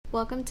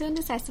Welcome to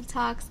Indecisive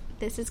Talks.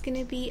 This is going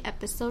to be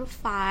episode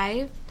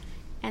 5,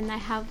 and I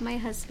have my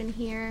husband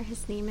here.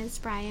 His name is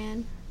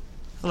Brian.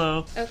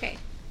 Hello. Okay,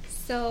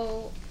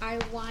 so I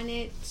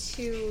wanted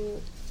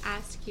to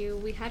ask you,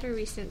 we had a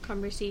recent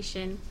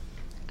conversation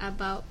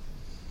about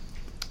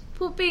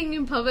pooping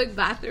in public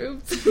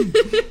bathrooms.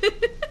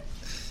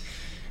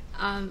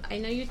 I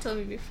know you told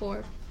me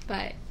before,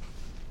 but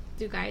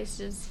do guys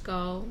just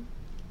go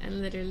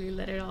and literally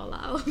let it all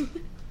out?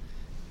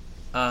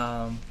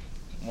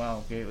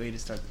 Wow, great way to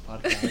start the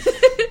podcast.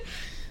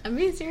 I'm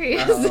being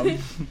serious.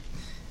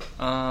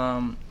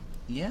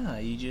 Yeah,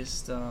 you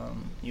just,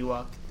 you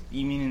walk,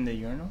 you mean in the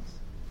urinals?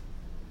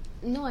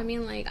 No, I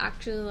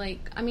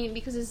mean,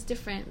 because it's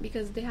different,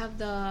 because they have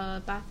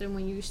the bathroom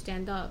when you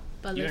stand up,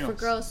 but like for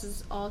girls,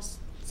 it's all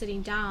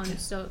sitting down,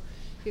 so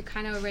you're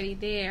kind of already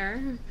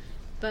there,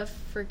 but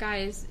for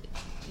guys,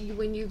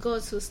 when you go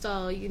to a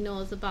stall, you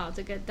know it's about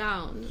to get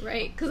down,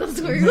 right? Because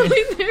that's where you're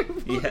going there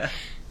for. Yeah.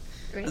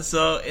 Right.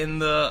 So in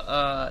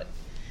the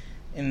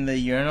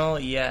urinal,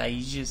 yeah,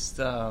 you just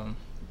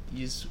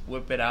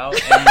whip it out,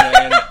 and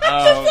then that's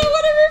not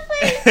what I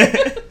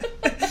rephrased.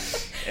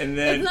 And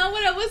then that's not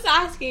what I was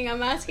asking.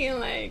 I'm asking,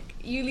 like,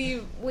 you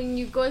leave when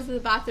you go to the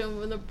bathroom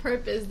with the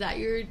purpose that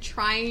you're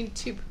trying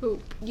to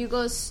poop. You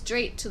go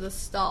straight to the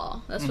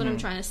stall. That's what I'm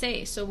trying to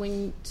say. So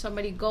when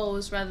somebody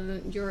goes, rather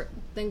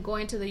than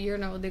going to the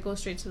urinal, they go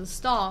straight to the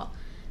stall.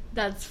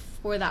 That's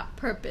for that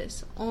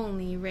purpose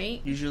only,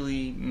 right?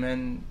 Usually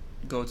men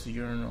go to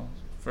urinal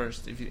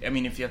first. If you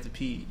have to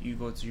pee, you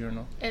go to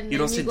urinal. And you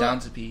don't sit down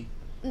to pee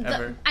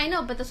ever. I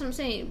know, but that's what I'm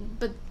saying.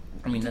 But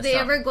do they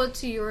ever go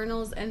to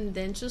urinals and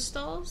then to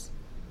stalls?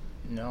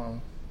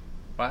 No.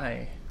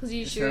 Why? Because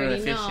you should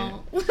already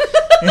know. That's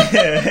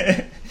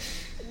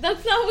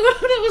not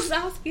what I was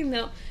asking,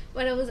 though.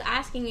 What I was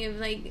asking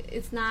is, like,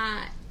 it's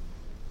not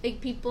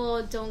like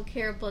people don't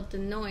care about the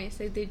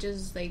noise. Like, they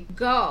just like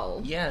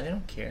go. Yeah, they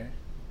don't care.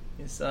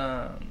 It's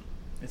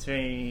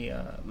very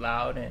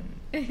loud and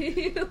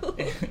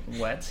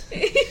wet.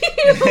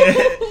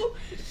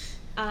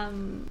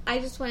 I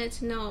just wanted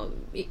to know,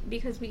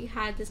 because we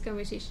had this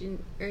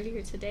conversation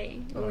earlier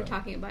today when we were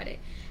talking about it,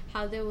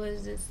 how there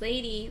was this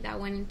lady that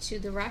went into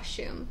the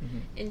restroom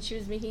and she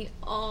was making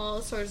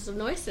all sorts of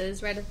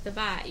noises right off the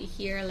bat. You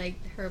hear like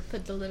her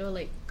put the little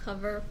like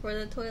cover for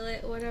the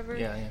toilet or whatever,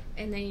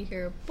 and then you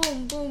hear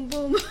boom, boom,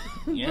 boom,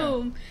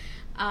 boom.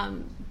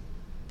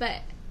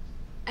 But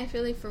I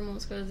feel like for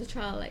most girls, they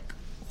try to like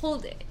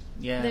hold it.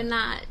 Yeah, they're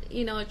not,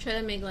 try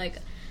to make like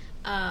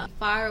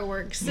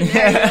fireworks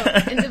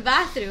scenario in the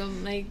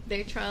bathroom. Like,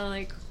 they try to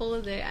like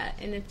hold it,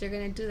 and if they're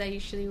gonna do that,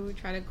 usually we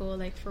try to go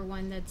like for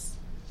one that's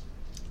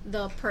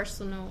the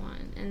personal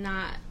one and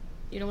not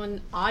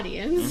an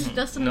audience.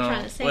 That's what I'm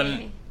trying to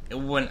say.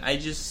 When I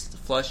just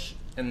flush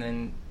and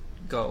then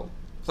go.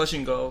 Flush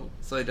and go,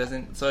 so you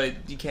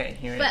can't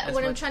hear it. But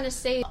what I'm trying to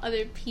say,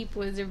 other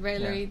people is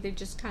regularly they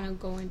just kind of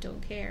go and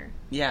don't care.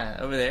 Yeah,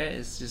 over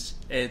there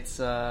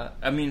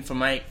from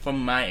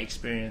my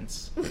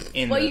experience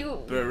in the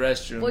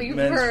restroom,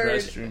 men's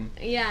restroom.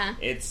 Yeah,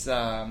 it's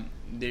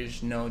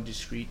there's no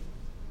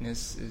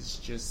discreetness. It's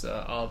just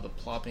all the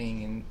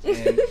plopping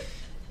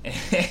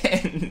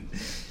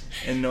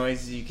and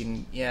noise you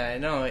can. Yeah,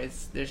 no,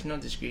 there's no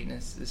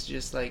discreetness. It's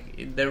just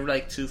like they're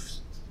like 2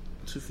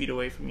 feet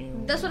away from you.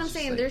 That's what I'm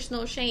saying. Like, there's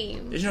no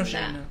shame. There's no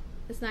shame. No.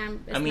 It's not.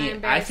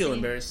 I feel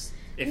embarrassed.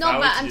 But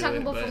I'm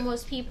talking about for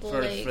most people.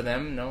 For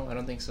them, no, I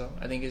don't think so.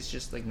 I think it's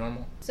just like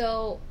normal.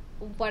 So,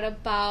 what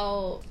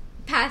about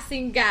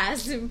passing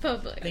gas in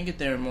public? I think if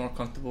they're more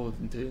comfortable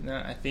with doing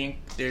that, I think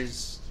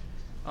there's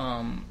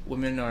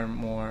women are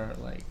more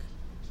like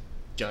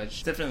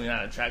judged. Definitely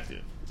not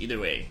attractive either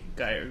way,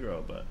 guy or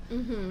girl. But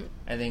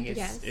I think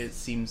it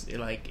seems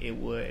like it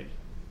would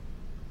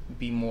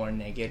be more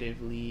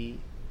negatively.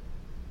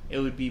 It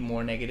would be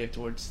more negative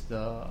towards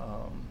the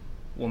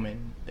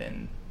woman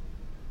than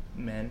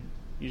men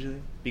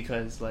usually,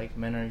 because like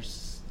men are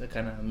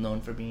kind of known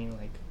for being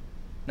like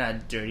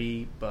not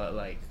dirty, but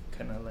like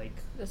kind of like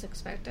that's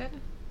expected.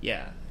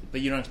 Yeah,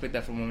 but you don't expect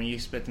that from women. You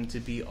expect them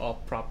to be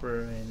all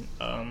proper and.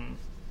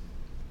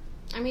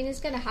 I mean, it's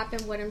gonna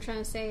happen. What I'm trying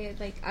to say is,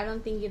 like, I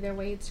don't think either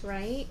way it's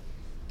right.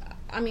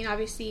 I mean,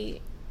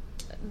 obviously,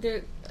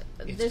 there's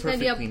gonna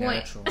be a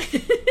point.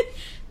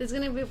 There's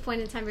gonna be a point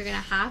in time you're gonna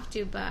have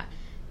to, but.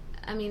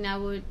 I mean, I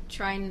would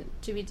try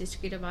to be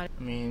discreet about it.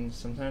 I mean,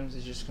 sometimes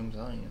it just comes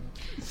out,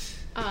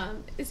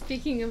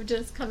 Speaking of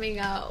just coming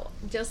out,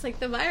 just like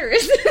the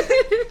virus.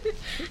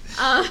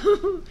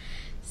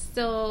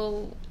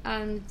 Do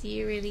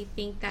you really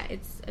think that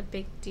it's a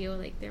big deal,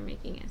 like they're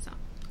making it sound?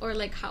 Or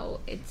like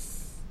how it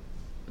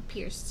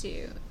appears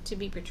to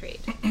be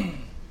portrayed?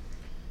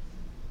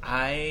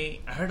 I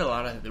heard a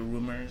lot of the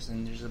rumors,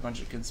 and there's a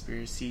bunch of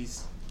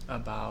conspiracies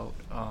about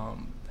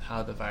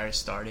how the virus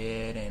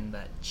started, and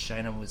that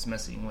China was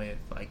messing with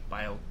like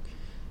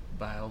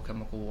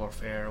biochemical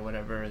warfare or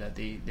whatever that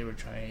they were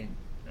trying,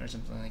 or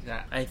something like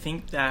that. I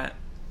think that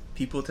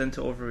people tend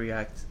to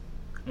overreact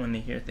when they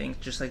hear things,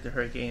 just like the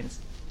hurricanes.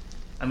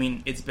 I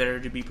mean, it's better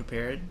to be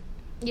prepared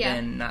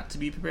than not to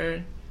be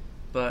prepared.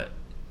 but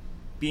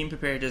being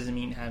prepared doesn't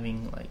mean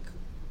having like,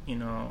 you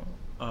know,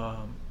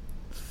 a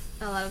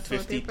lot of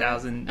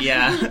 50,000,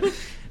 yeah,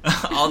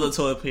 all the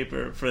toilet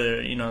paper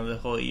for, you know, the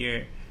whole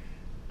year.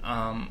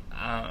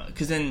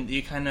 Because then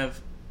you kind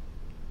of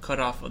cut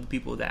off of the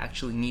people that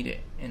actually need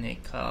it, and it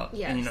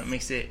and, you know, it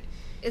makes it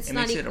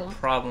a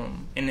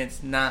problem, and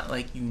it's not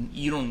like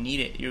you don't need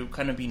it. You're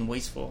kind of being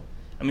wasteful.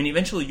 I mean,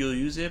 eventually you'll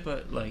use it,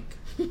 but like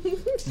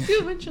you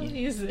eventually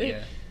use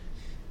it.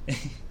 Yeah.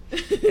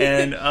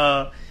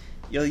 And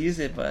you'll use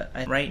it, but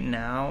right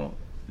now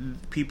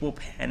people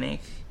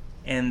panic,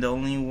 and the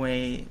only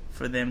way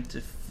for them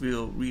to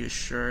feel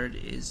reassured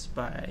is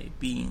by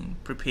being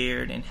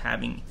prepared and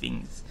having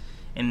things.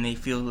 And they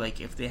feel like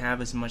if they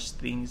have as much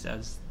things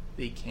as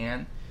they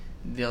can,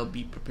 they'll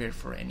be prepared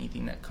for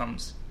anything that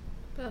comes.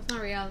 But that's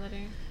not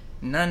reality.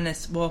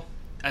 Well,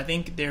 I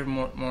think they're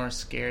more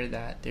scared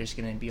that there's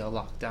going to be a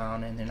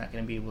lockdown and they're not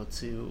going to be able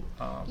to...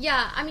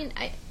 Yeah, I mean,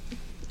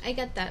 I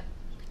get that.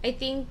 I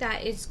think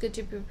that it's good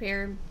to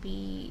prepare and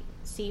be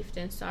safe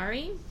than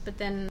sorry. But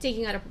then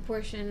taking out of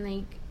proportion,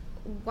 like,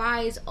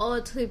 why is all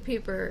the toilet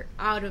paper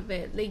out of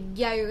it? Like,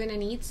 yeah, you're gonna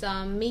need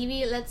some.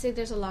 Maybe, let's say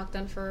there's a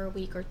lockdown for a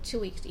week or 2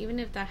 weeks. Even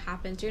if that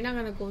happens, you're not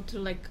gonna go to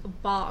like a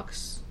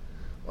box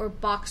or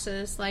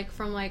boxes like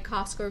from like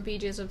Costco or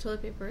BJ's of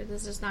toilet paper.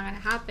 This is not gonna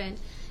happen.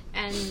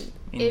 And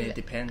it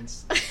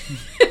depends.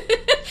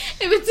 If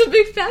it's a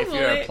big family,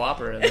 if you're a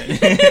plopper, then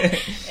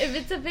if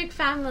it's a big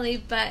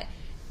family, but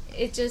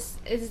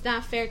it's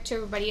not fair to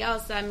everybody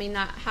else that may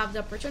not have the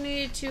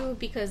opportunity to,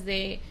 because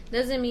they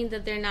doesn't mean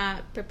that they're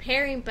not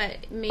preparing, but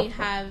it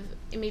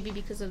may be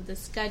because of the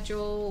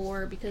schedule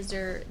or because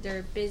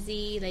they're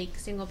busy, like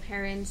single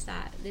parents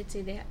that let's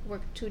say they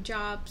work 2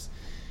 jobs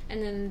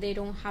and then they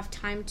don't have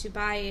time to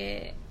buy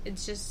it.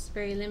 It's just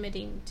very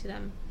limiting to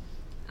them.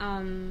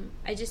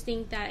 I just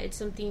think that it's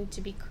something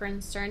to be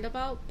concerned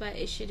about, but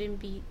it shouldn't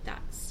be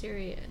that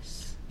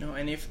serious. No,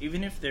 and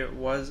even if there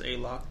was a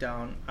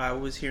lockdown, I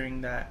was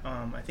hearing that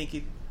I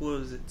think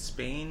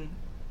Spain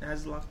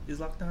is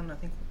locked down. I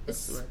think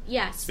that's the word.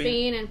 Yeah,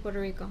 Spain and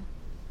Puerto Rico.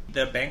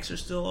 The banks are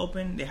still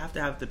open. They have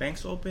to have the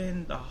banks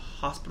open. The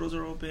hospitals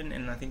are open,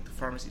 and I think the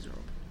pharmacies are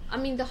open. I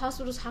mean, the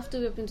hospitals have to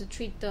be open to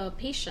treat the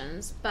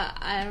patients, but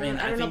I don't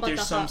know about the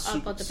banks. Some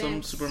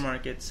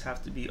supermarkets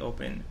have to be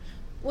open.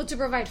 Well, to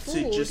provide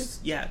food. Because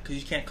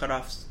you can't cut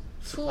off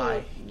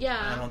supply. Food,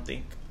 yeah. I don't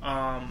think.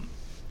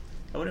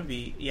 It wouldn't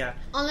be, yeah.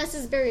 Unless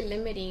it's very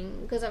limiting,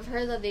 because I've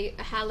heard that they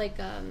had like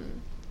a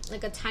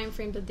time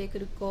frame that they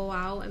could go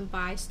out and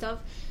buy stuff,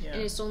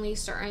 and it's only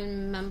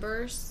certain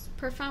members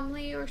per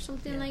family or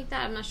something like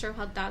that. I'm not sure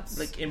how that's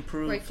like in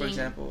Peru, working. For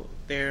example,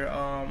 they're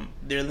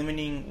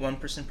limiting one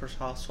person per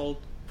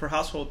household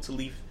to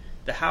leave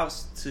the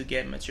house to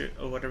get material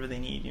or whatever they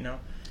need, you know,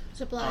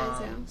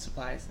 supplies,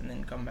 and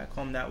then come back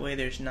home. That way,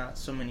 there's not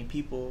so many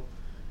people,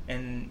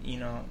 and you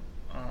know,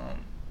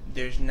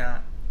 there's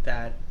not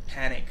that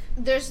panic.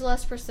 There's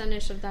less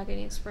percentage of that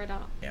getting spread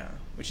out. Yeah,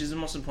 which is the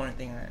most important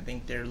thing I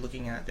think they're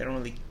looking at. They're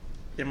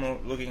more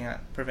looking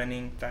at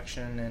preventing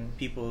infection and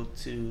people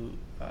to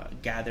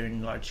gather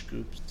in large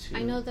groups.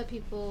 I know that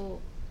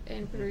people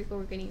in Puerto Rico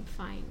were getting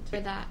fined for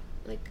that,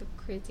 like a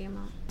crazy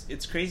amount.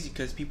 It's crazy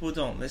because people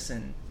don't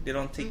listen. They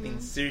don't take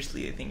things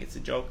seriously. They think it's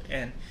a joke.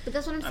 But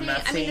that's what I'm saying.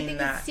 I think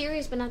it's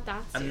serious, but not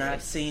that serious. I'm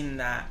not saying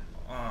that,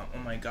 oh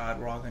my God,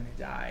 we're all going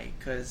to die.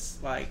 Because,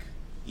 like,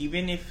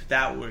 even if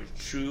that were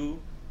true,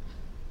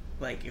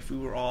 like, if we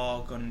were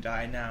all going to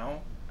die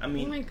now, I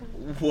mean, oh my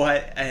God.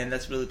 What, and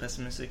that's really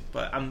pessimistic,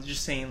 but I'm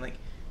just saying, like,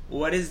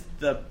 what is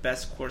the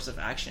best course of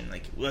action?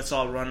 Like, let's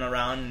all run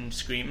around and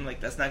scream? Like,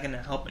 that's not going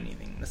to help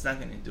anything. That's not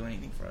going to do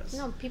anything for us.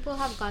 No, people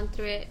have gone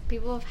through it.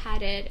 People have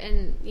had it,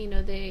 and, you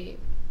know,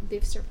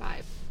 they've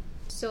survived.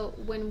 So,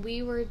 when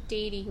we were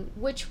dating,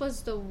 which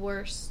was the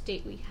worst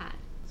date we had?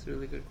 That's a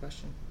really good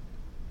question.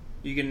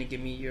 You going to give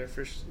me your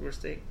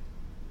worst date?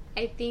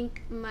 I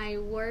think my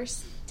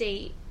worst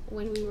date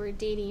when we were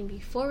dating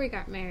before we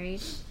got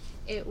married,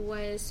 it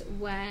was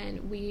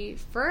when we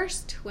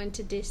first went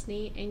to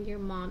Disney and your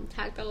mom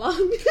tagged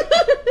along.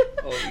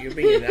 Oh, you're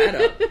bringing that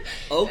up.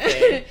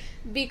 Okay.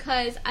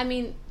 Because, I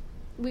mean,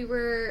 we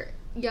were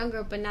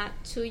younger but not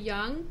too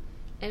young,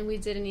 and we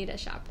didn't need a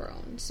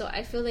chaperone. So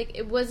I feel like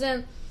it was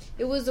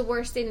the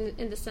worst thing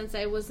in the sense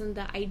that it wasn't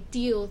the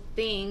ideal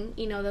thing.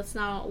 You know, that's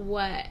not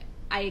what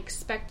I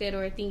expected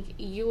or I think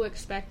you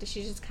expected.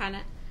 She just kind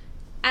of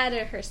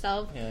added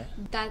herself. Yeah.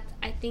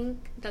 I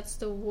think that's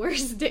the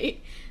worst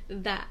date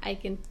that I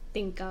can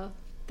think of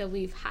that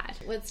we've had.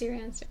 What's your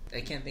answer?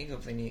 I can't think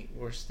of any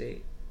worst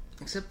date.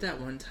 Except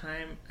that one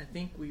time, I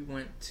think we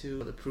went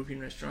to the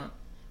Peruvian restaurant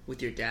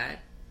with your dad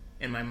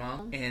and my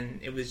mom, and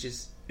it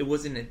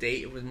wasn't a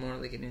date, it was more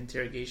like an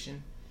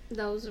interrogation.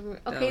 That would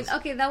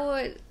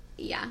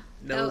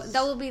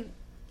be,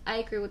 I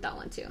agree with that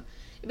one too.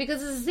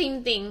 Because it's the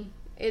same thing.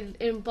 It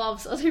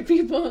involves other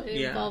people.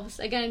 It involves,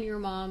 again, your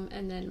mom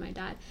and then my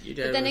dad.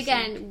 But then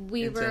again,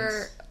 we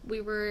were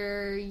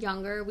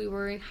younger. We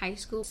were in high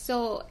school.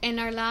 So in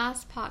our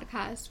last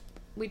podcast,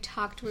 we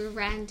talked with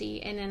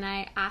Randy, and then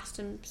I asked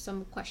him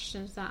some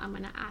questions that I'm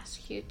gonna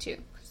ask you too,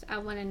 because I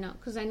want to know.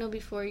 Because I know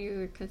before you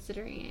were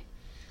considering it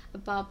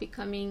about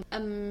becoming a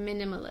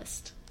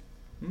minimalist.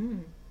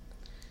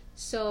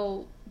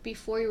 So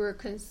before you were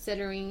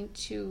considering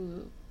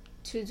to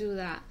do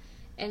that,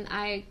 and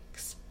I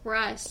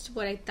expressed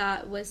what I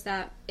thought was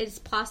that it's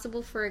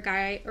possible for a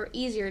guy, or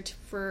easier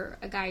for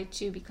a guy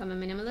to become a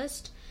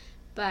minimalist,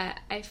 but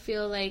I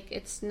feel like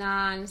it's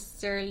not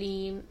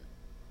necessarily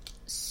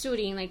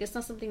suiting, like it's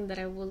not something that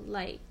I would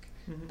like.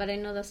 But I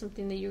know that's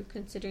something that you were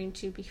considering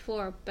too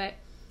before. But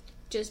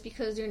just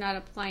because you're not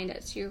applying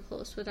that to your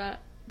clothes,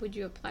 would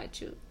you apply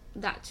to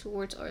that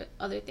towards or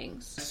other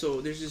things?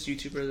 So there's this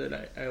YouTuber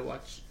that I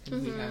watch,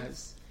 and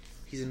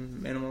he's a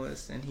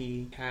minimalist, and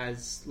he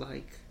has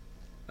like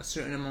a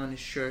certain amount of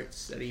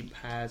shirts that he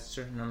has, a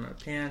certain number of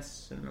pants,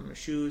 a certain number of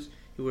shoes.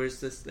 He wears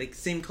this like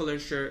same color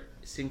shirt,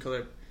 same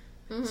color,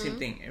 same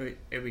thing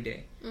every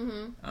day. He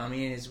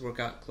has his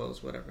workout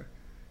clothes, whatever.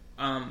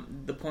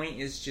 The point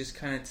is just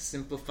kind of to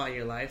simplify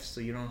your life,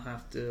 so you don't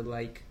have to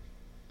like.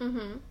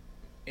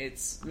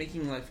 It's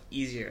making life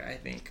easier, I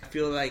think. I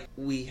feel like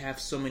we have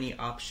so many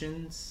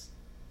options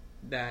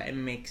that it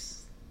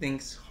makes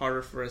things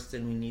harder for us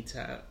than we need to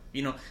have.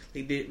 You know,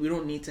 like we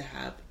don't need to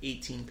have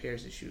 18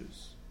 pairs of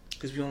shoes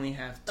because we only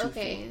have 2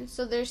 feet.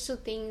 So there's 2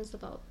 things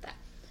about that.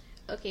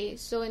 Okay,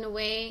 so in a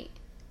way,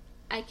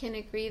 I can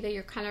agree that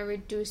you're kind of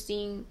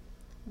reducing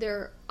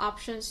their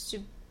options to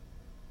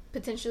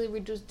potentially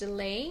reduce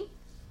delay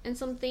in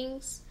some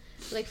things.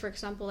 Like, for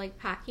example, like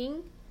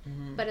packing.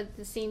 But at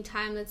the same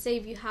time, let's say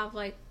if you have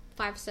like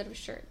 5 sets of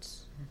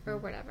shirts or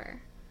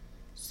whatever.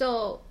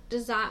 So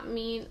does that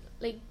mean,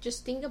 like,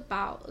 just think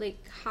about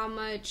like how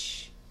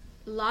much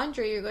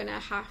laundry you're gonna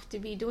have to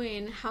be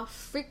doing, how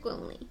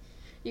frequently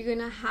you're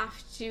gonna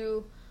have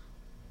to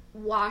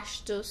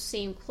wash those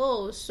same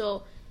clothes.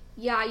 So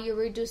yeah, you're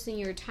reducing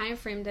your time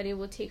frame that it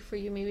will take for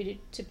you maybe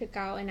to pick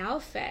out an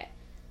outfit.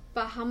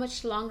 But how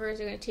much longer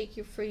is it going to take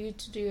you for you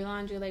to do your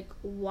laundry, like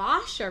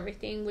wash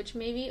everything, which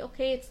maybe,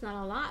 okay, it's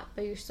not a lot,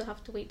 but you still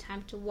have to wait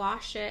time to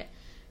wash it,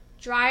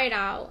 dry it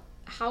out.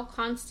 How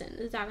constant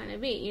is that going to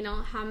be? You know,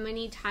 how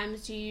many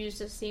times do you use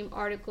the same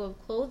article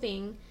of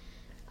clothing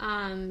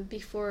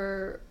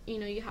before, you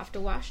know, you have to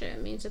wash it? I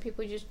mean, some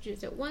people just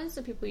use it once,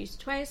 some people use it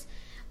twice.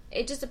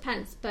 It just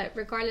depends. But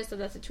regardless of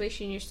that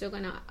situation, you're still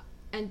going to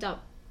end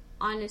up,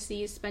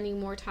 honestly, spending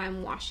more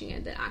time washing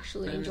it than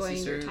actually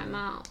enjoying your time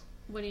out.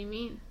 What do you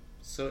mean?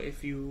 So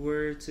if you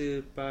were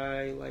to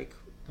buy like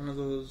one of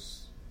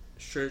those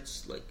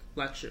shirts, like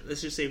black shirt,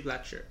 let's just say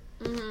black shirt,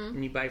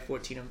 and you buy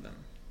 14 of them,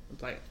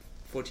 like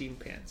 14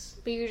 pants.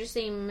 But you're just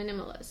saying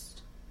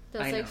minimalist.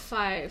 That's like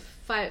five.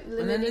 Well,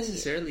 not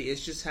necessarily.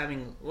 It's just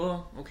having.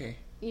 Well, okay.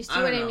 You see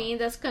what I mean?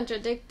 That's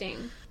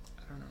contradicting.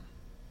 I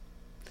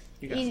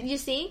don't know. You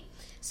see?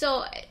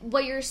 So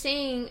what you're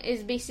saying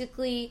is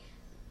basically,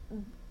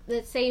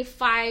 let's say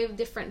 5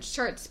 different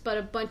shirts, but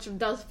a bunch of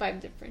those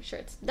 5 different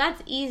shirts.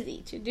 That's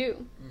easy to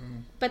do.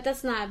 But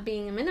that's not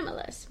being a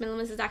minimalist.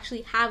 Minimalist is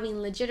actually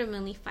having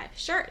legitimately 5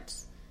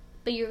 shirts.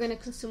 But you're going to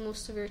consume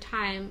most of your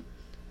time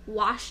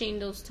washing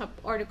those top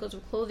articles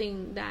of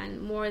clothing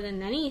than more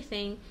than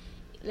anything.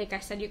 Like I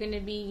said, you're going to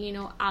be, you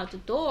know, out the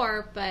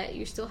door, but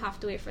you still have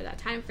to wait for that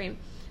time frame.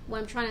 What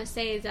I'm trying to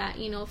say is that,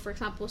 you know, for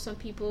example, some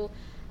people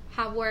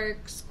have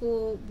work,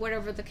 school,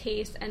 whatever the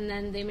case, and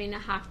then they may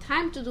not have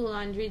time to do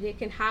laundry. They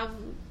can have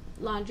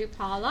laundry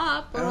pile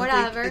up or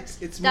whatever.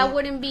 That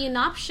wouldn't be an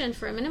option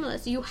for a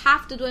minimalist. You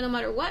have to do it no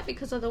matter what,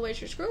 because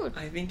otherwise you're screwed.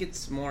 I think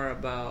it's more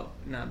about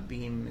not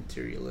being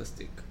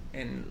materialistic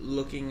and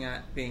looking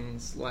at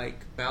things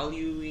like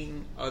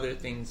valuing other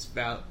things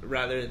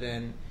rather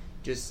than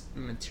just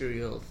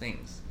material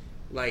things.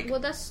 Like, well,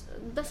 that's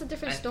a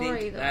different story, I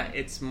think though. That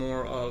it's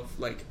more of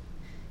like,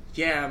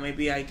 yeah,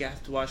 maybe I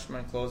have to wash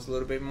my clothes a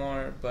little bit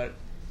more, but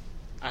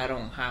I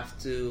don't have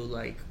to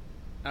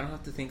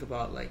think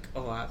about like,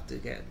 oh, I have to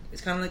get.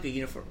 It's kind of like a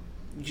uniform.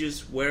 You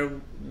just wear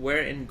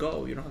and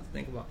go. You don't have to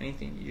think about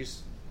anything. You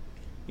just,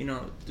 you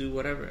know, do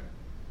whatever.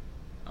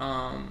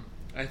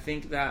 I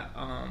think that.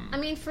 I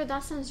mean, for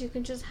that sense, you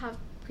can just have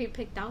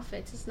pre-picked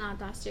outfits. It's not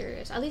that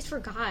serious. At least for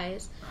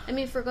guys. I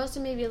mean, for girls,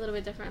 it may be a little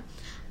bit different.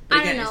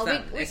 I don't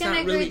know. We can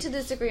agree to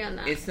disagree on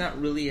that. It's not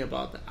really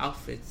about the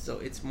outfits, so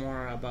it's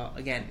more about,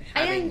 again,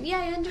 I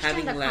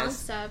understand the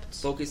concept.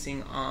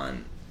 Focusing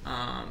on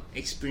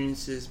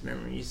experiences,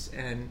 memories,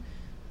 and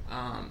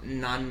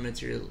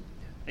non-material.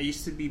 I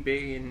used to be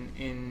big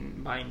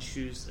in buying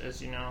shoes,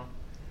 as you know.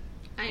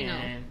 I know.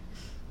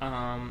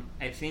 And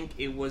I think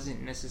it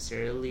wasn't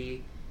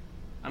necessarily,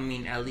 I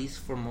mean, at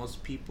least for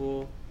most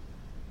people,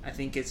 I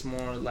think it's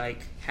more like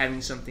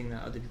having something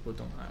that other people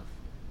don't have.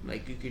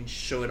 Like, you can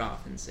show it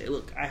off and say,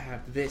 look, I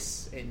have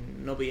this,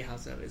 and nobody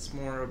else has it. It's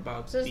more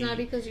about so it's not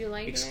because you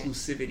like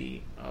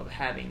exclusivity of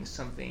having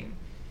something,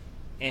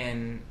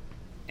 and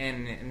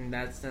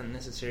that's not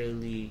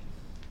necessarily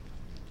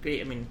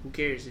great. I mean, who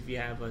cares if you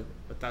have a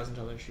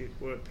 $1,000 shoe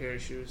or a pair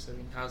of shoes? I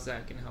mean, how's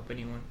that going to help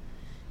anyone?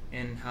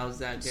 And how's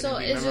that going to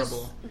be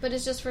memorable? But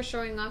it's just for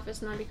showing off.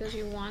 It's not because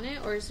you want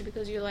it, or is it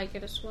because you like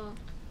it as well?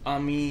 I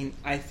mean,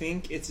 I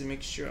think it's a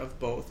mixture of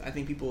both. I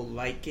think people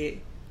like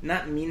it.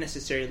 Not me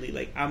necessarily.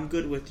 Like, I'm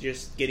good with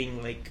just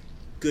getting, like,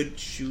 good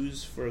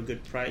shoes for a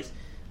good price.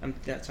 I'm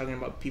not talking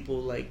about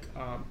people, like,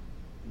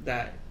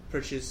 that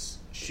purchase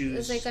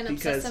shoes it's like an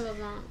obsessive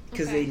amount.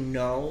 Because they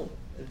know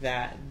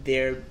that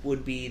there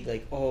would be,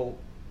 like,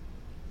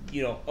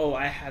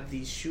 I have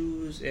these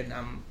shoes, and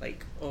I'm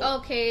like,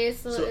 okay,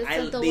 so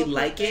they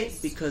like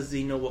it because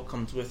they know what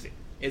comes with it.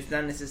 It's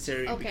not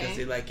necessarily because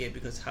they like it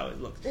because how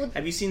it looks.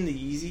 Have you seen the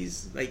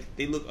Yeezys? Like,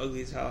 they look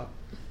ugly as hell,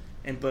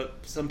 but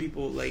some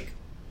people like,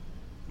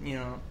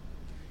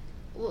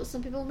 Well,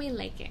 some people may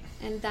like it,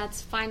 and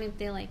that's fine if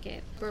they like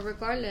it. But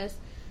regardless,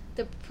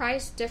 the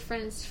price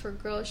difference for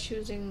girls'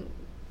 shoes and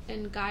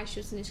guys'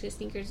 shoes, in this case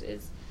sneakers,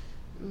 is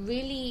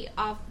really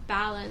off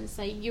balance.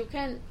 Like, you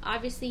can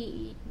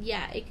obviously,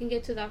 it can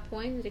get to that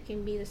point that it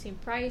can be the same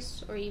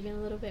price or even a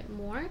little bit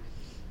more,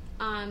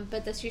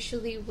 but that's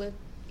usually with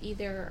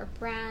either a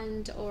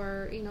brand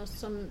or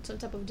some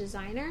type of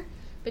designer.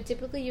 But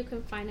typically you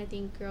can find, I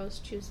think, girls'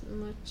 shoes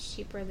much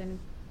cheaper than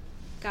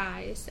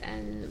guys.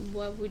 And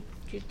what would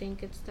you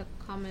think it's the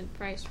common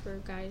price for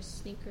guys'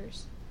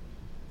 sneakers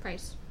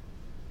price?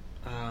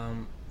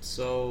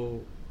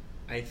 So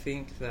I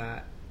think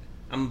that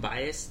I'm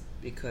biased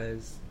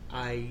because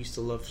I used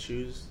to love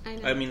shoes.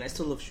 I mean, I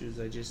still love shoes.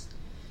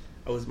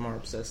 I was more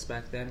obsessed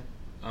back then.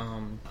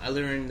 I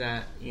learned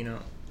that,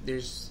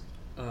 there's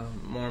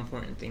more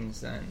important things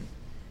than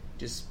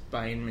just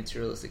buying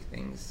materialistic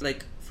things.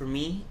 Like, for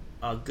me,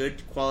 a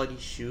good quality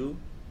shoe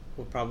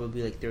will probably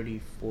be like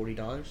 $30, $40,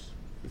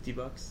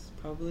 $50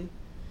 probably.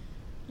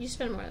 You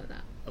spend more than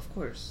that. Of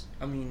course.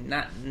 I mean,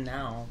 not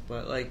now,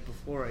 but like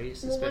before, I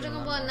used to spend a lot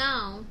more. What about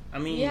now? I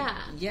mean,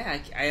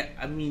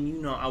 I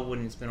mean, I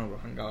wouldn't spend over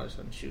 $100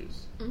 on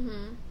shoes.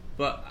 Mm-hmm.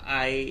 But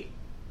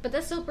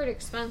that's still pretty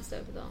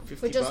expensive, though.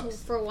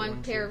 For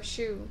one pair of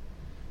shoe.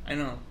 I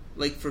know.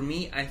 Like, for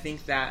me, I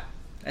think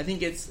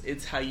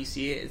it's how you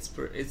see it.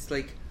 It's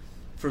like,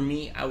 for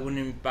me, I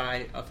wouldn't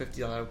buy a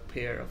 $50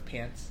 pair of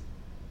pants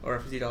or a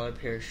 $50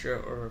 pair of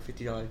shirt or a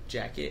 $50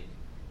 jacket.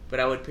 But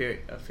I would pair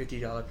a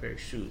 $50 pair of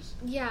shoes.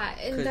 Yeah,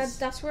 and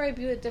that's where I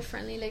view it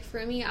differently. Like,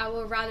 for me, I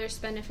would rather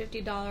spend a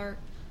 $50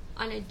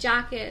 on a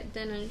jacket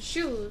than on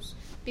shoes,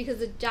 because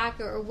the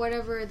jacket or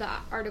whatever the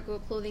article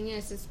of clothing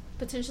is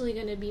potentially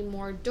going to be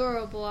more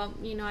durable.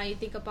 I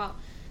think about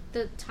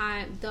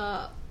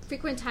the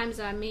frequent times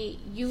that I may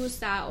use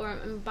that, or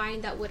I'm buying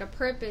that with a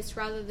purpose,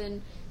 rather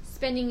than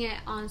spending it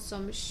on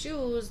some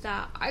shoes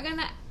that are going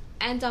to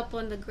end up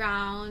on the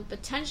ground,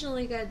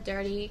 potentially get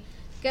dirty,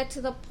 get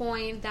to the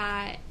point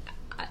that,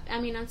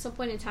 I mean, at some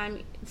point in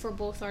time, for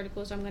both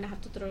articles, I'm going to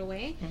have to throw it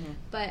away. Mm-hmm.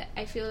 But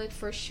I feel like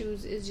for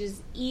shoes, it's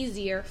just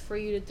easier for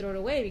you to throw it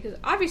away, because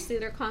obviously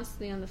they're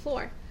constantly on the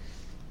floor.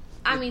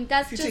 I mean,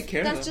 that's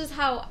just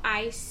how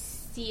I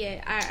see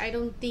it. I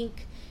don't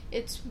think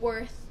it's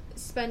worth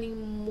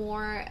spending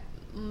more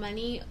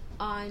money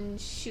on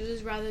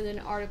shoes rather than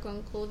article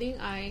and clothing.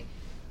 I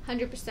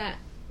 100%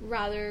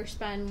 rather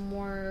spend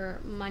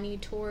more money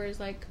towards,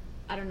 like,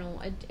 I don't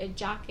know, a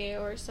jacket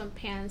or some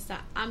pants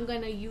that I'm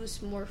going to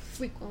use more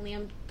frequently.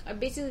 I'm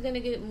basically going to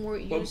get more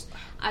use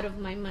out of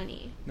my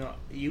money. No,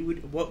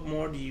 what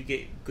more do you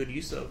get good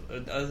use of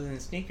other than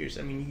sneakers?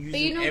 I mean, you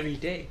use them every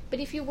day. But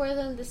if you wear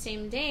them the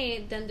same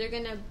day, then they're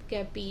going to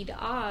get beat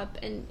up,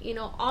 and,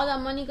 all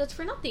that money goes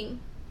for nothing.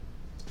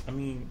 I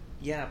mean,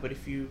 yeah, but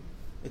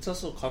it's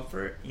also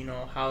comfort,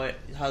 how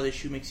the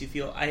shoe makes you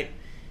feel. I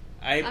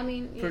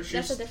mean,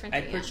 that's a different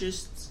thing. I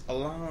purchased a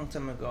long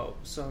time ago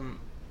some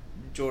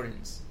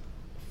Jordans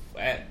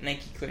at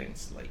Nike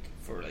clearance, like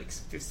for like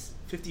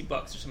 $50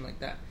 or something like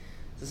that.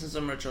 This is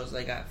some retros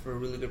I got for a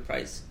really good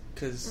price,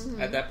 because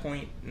at that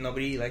point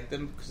nobody liked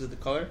them because of the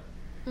color.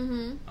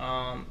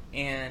 Mm-hmm.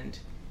 And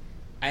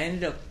I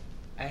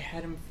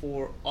had them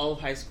for all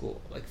of high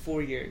school, like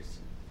 4 years,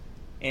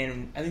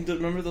 and I think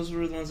remember those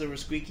were the ones that were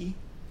squeaky.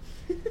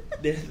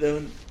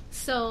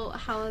 So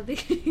how they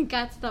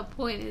got to that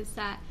point is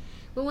that,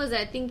 when was it?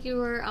 I think you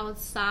were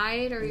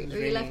outside, or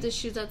you left the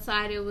shoes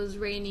outside. It was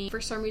raining.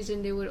 For some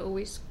reason, they would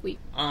always squeak.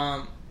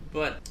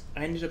 But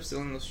I ended up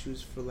selling those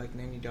shoes for like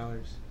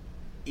 $90,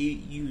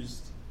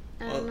 used.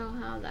 I don't know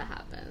how that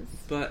happens.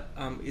 But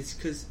it's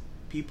because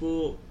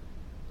people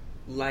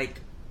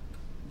like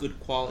good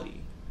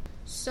quality.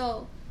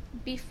 So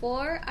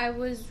before, I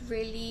was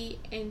really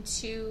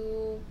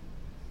into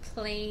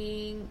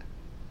playing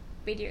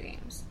video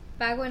games.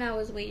 Back when I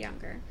was way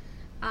younger,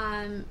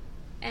 and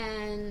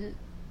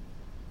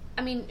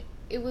I mean,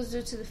 it was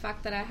due to the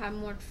fact that I had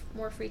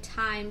more free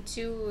time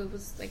too. It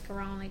was like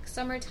around like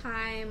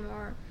summertime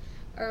or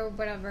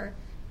whatever,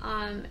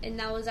 and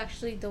that was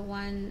actually the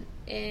one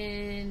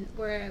when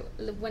I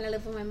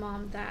lived with my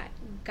mom that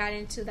got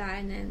into that,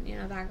 and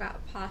then that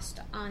got passed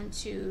on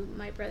to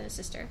my brother and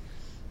sister.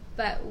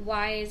 But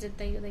why is it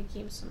that you like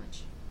games so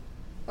much,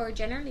 or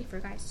generally for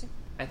guys too?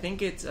 I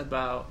think it's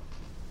about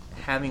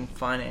having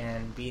fun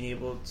and being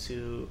able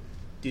to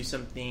do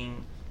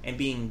something and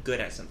being good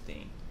at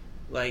something.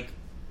 Like,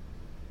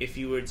 if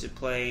you were to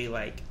play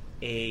like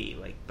a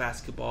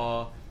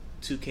basketball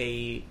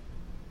 2K,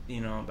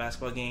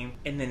 basketball game,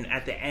 and then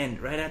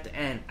right at the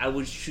end, I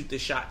would shoot the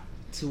shot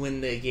to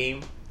win the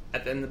game.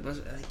 At the end of the bus,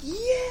 like,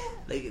 yeah,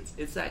 like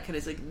it's that kind of,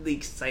 it's like the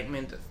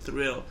excitement, the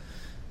thrill,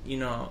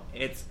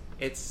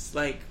 it's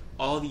like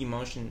all the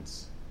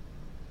emotions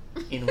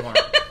in one.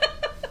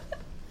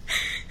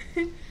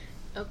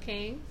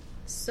 Okay,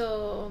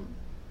 so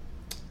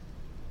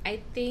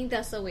I think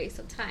that's a waste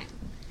of time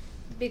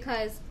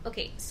because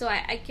so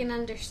I can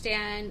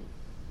understand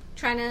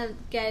trying to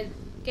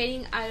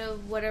getting out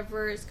of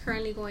whatever is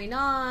currently going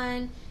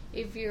on.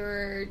 If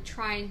you're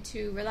trying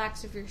to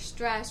relax, if you're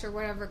stressed or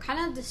whatever,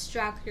 kind of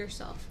distract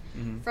yourself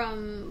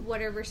from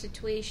whatever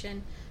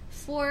situation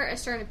for a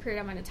certain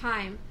period amount of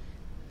time.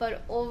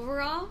 But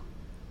overall,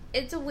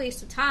 it's a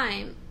waste of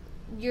time.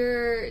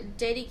 You're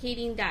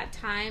dedicating that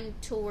time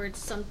towards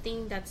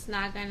something that's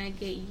not gonna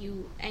get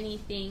you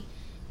anything.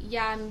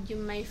 Yeah, you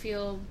might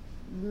feel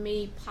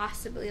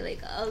possibly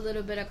like a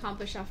little bit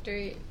accomplished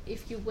after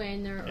if you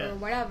win or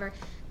whatever.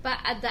 But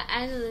at the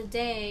end of the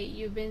day,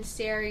 you've been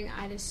staring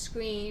at a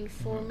screen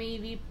for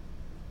maybe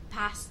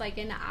past like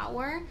an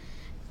hour,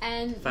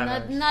 and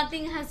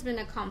nothing has been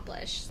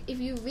accomplished. If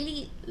you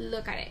really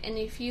look at it, and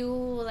if you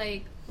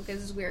like, okay,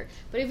 this is weird,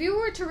 but if you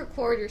were to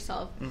record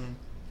yourself,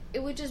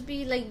 it would just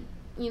be like,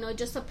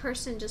 just a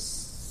person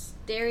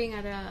just staring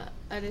at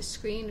a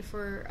screen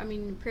for, a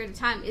period of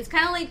time. It's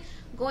kind of like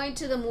going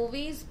to the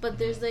movies, but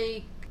there's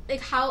like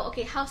how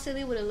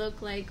silly would it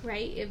look like,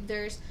 right? If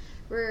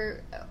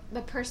where the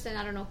person,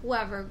 I don't know,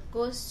 whoever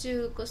goes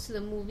to the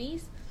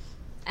movies,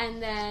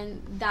 and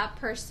then that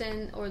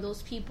person or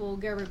those people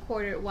get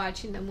recorded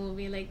watching the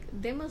movie. Like,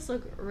 they must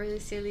look really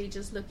silly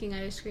just looking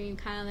at a screen,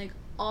 kind of like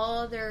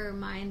all their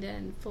mind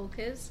and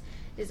focus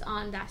is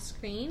on that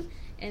screen.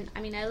 And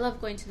I love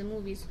going to the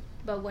movies,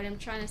 but what I'm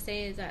trying to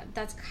say is that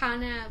that's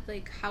kind of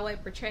like how I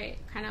portray it,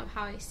 kind of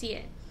how I see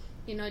it.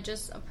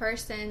 Just a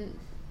person,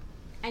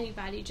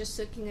 anybody just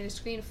looking at a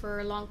screen for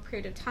a long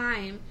period of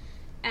time,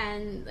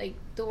 and like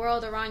the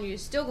world around you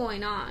is still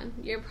going on.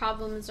 Your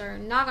problems are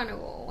not going to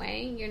go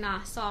away. You're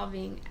not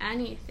solving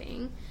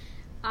anything.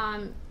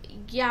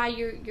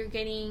 You're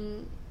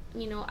getting,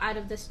 out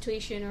of the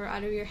situation or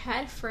out of your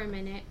head for a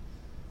minute.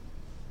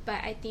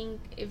 But I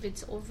think if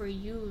it's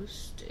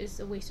overused, it's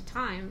a waste of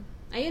time.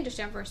 I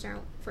understand for a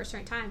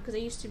certain time, because I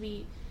used to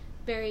be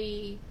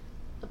very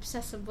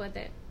obsessive with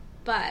it.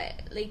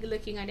 But like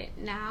looking at it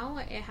now,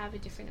 I have a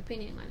different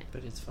opinion on it.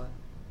 But it's fun.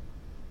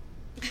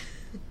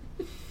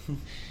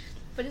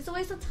 But it's a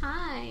waste of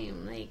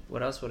time. Like,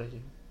 what else would I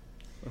do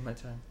with my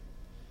time?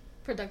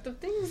 Productive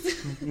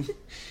things.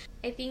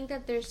 I think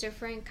that there's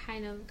different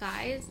kind of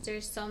guys.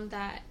 There's some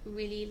that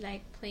really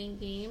like playing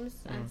games,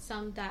 and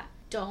some that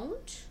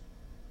don't.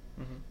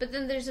 But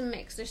then there's a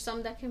mix. There's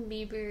some that can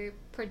be very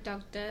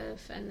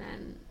productive, and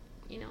then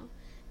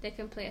they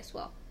can play as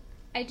well.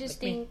 I just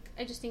think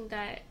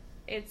that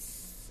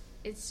it's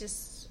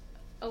just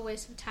a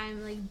waste of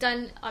time. Like,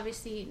 done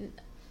obviously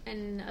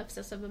in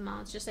obsessive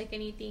amounts, just like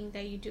anything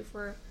that you do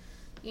for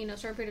a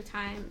certain period of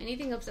time.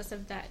 Anything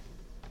obsessive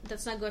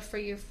that's not good for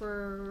you,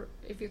 for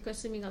if you're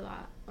consuming a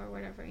lot or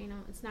whatever,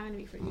 it's not going to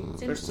be for you.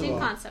 It's the same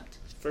concept.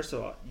 First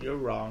of all, you're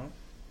wrong.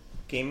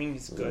 Gaming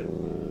is good.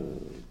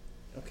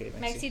 Okay,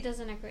 Maxi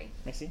doesn't agree.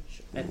 Maxi?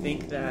 I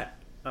think that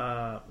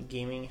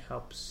gaming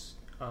helps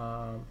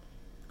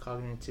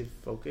cognitive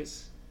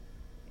focus,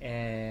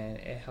 and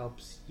it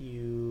helps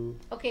you.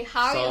 Okay,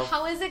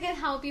 how is it going to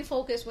help you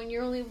focus when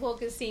you're only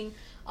focusing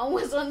on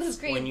what's on the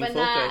screen, but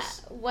not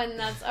when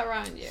that's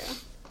around you?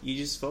 You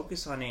just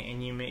focus on it,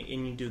 and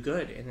you do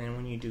good, and then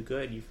when you do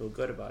good, you feel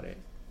good about it,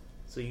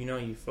 so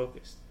you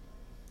focused.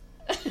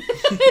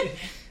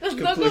 That's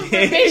no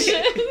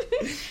confirmation.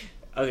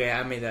 Okay,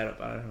 I made that up.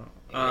 I don't know.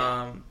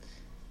 Yeah.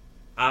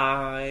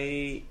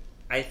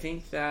 I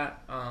think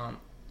that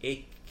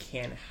it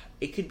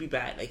could be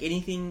bad. Like,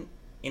 anything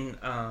in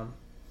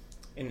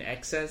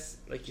excess,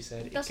 like you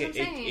said,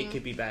 it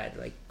could be bad.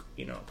 Like,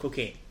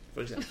 cocaine,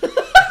 for example.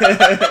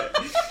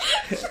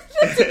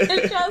 That's an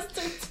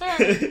interesting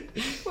term.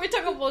 We're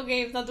talking about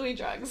games, not doing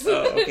drugs.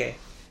 Oh, okay.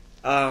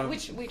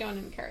 Which we don't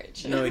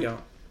encourage. No, we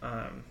don't.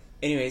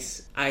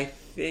 Anyways, I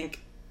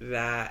think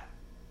that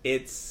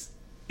it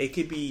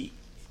could be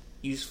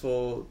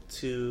useful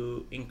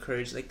to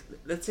encourage, like,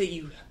 let's say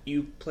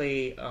you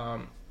play I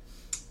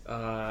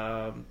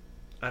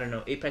don't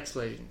know, Apex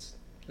Legends.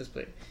 Let's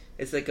play it.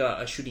 It's like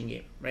a shooting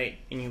game, right?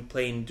 And you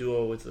play in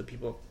duo with the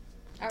people.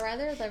 I'd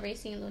rather the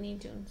racing Looney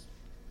Tunes.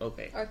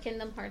 Okay. Or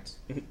Kingdom Hearts.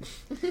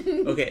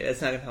 Okay,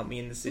 that's not gonna help me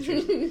in this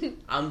situation.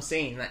 I'm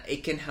saying that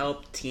it can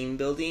help team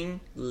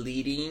building,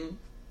 leading,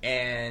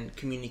 and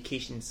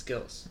communication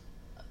skills.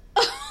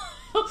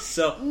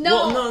 So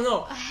no,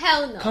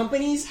 hell no.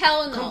 Companies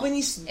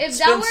If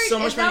spend so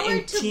much money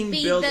in team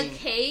building. If that were to be the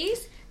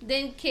case,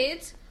 then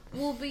kids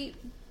will be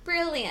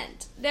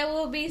brilliant. They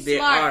will be smart. They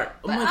are.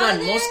 Oh my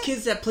god, most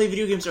kids that play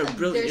video games are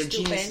brilliant. They're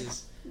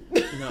geniuses.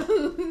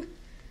 No.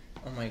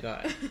 Oh my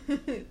god.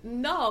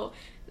 No,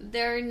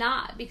 they're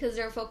not, because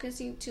they're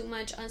focusing too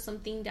much on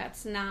something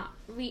that's not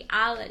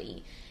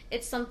reality.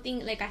 It's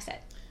something, like I said,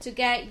 to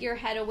get your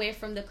head away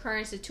from the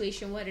current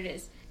situation, what it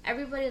is.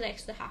 Everybody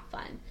likes to have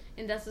fun,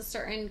 and that's a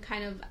certain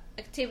kind of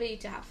activity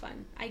to have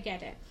fun. I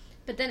get it.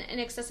 But then in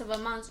excessive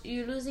amounts,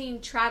 you're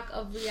losing track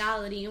of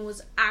reality and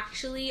what's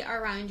actually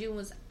around you and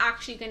what's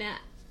actually going to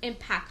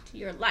impact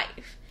your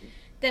life.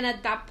 Then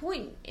at that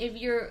point, if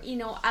you're,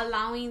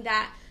 allowing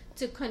that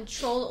to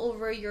control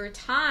over your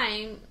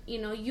time,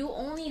 you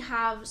only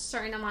have a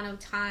certain amount of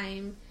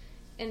time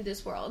in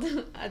this world.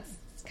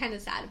 It's kind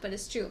of sad, but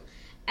it's true.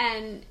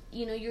 And,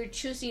 you're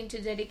choosing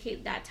to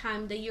dedicate that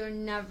time that you're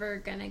never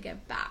going to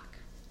get back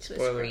to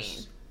Spoilers. A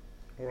screen.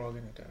 We're all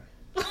going to die.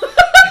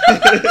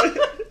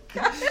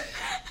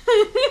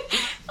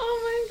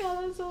 Oh my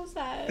god, that's so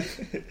sad.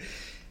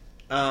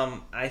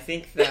 I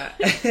think that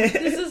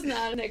this is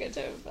not a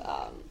negative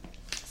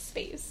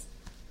space.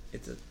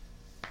 It's a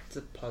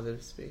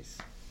positive space.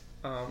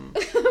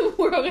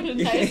 We're all gonna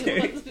die in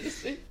a positive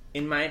space.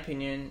 In my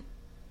opinion,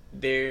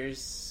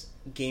 there's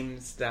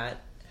games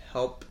that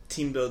help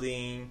team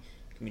building,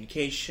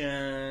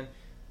 communication,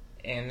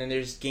 and then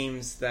there's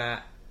games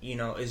that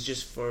is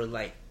just for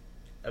like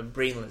a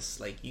brainless,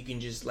 like you can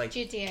just like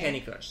GTA.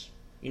 Candy Crush.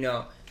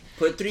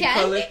 Put three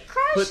colors.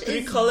 Put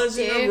three colors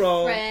in a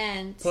row.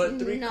 Put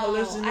three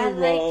colors in a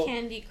row. Like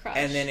Candy Crush,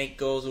 and then it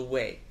goes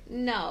away.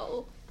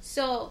 No,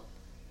 so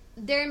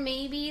there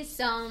may be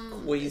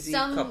some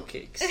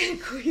cupcakes.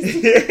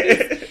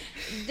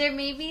 There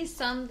may be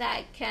some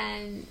that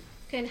can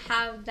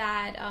have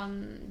that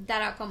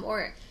that outcome,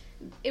 or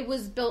it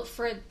was built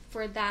for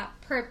that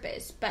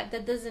purpose, but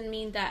that doesn't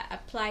mean that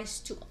applies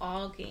to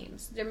all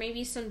games. There may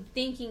be some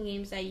thinking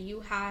games that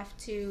you have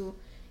to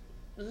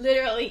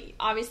literally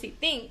obviously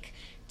think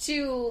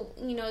to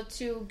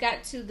to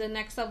get to the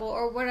next level,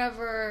 or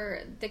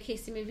whatever the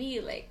case may be.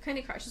 Like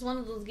Candy Crush is one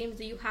of those games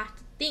that you have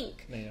to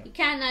think. Yeah. You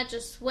cannot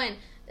just win.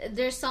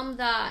 There's some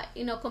that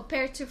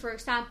compared to, for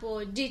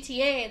example,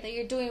 GTA, that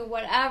you're doing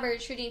whatever,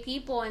 treating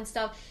people and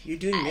stuff. You're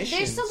doing missions.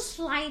 There's some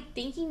slight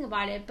thinking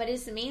about it, but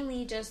it's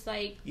mainly just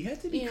like you have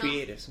to be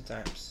creative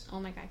sometimes. Oh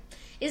my god,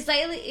 it's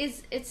like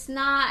it's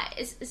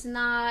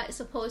not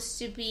supposed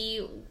to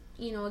be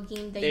a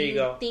game that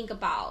you think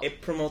about.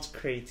 It promotes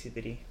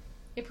creativity.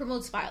 It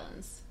promotes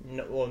violence.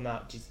 No, well,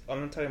 not GTA.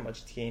 I'm not talking about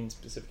GTA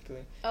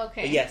specifically.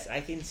 Okay. But yes, I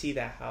can see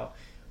that. How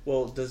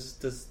well does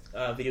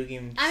video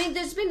games? I mean,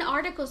 there's been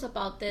articles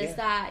about this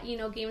that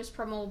games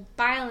promote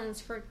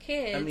violence for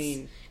kids. I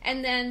mean,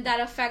 and then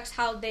that affects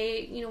how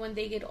they when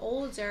they get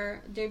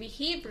older, their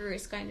behavior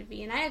is going to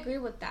be. And I agree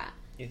with that.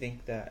 You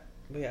think that?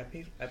 But yeah,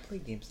 I play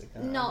games like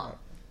that. No,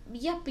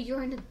 yeah, but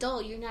you're an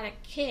adult. You're not a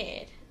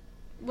kid.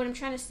 What I'm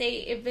trying to say,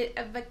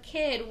 if a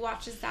kid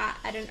watches that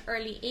at an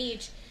early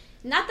age,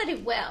 not that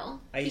it will,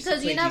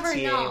 because you never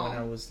GTA know. When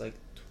I was like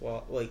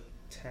 12, like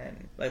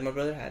 10, like my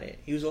brother had it.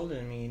 He was older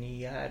than me, and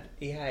he had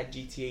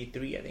GTA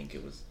 3. I think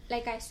it was.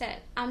 Like I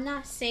said, I'm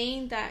not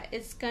saying that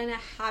it's gonna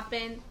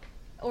happen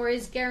or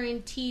is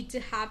guaranteed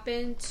to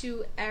happen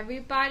to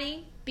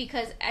everybody,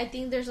 because I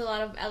think there's a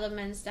lot of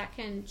elements that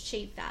can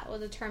shape that or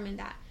determine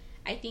that.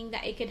 I think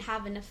that it can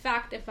have an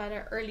effect if at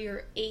an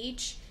earlier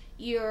age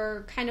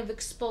you're kind of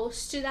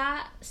exposed to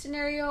that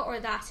scenario or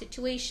that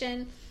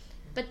situation,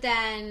 but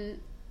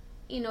then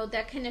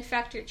that can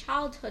affect your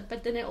childhood,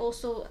 but then it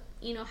also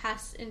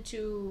has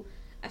to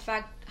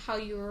affect how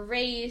you were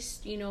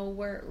raised,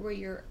 where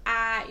you're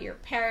at, your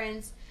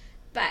parents.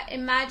 But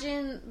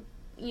imagine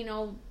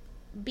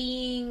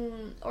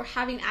being or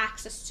having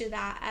access to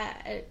that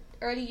at an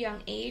early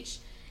young age,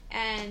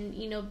 and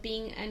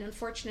being an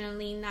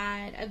unfortunately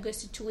not a good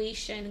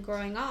situation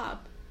growing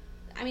up.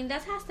 I mean,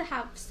 that has to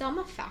have some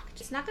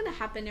effect. It's not going to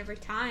happen every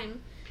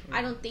time.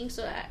 I don't think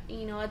so. At the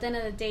end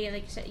of the day,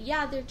 like you said,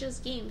 yeah, they're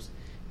just games,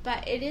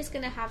 but it is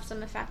going to have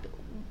some effect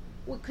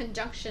with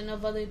conjunction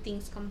of other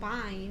things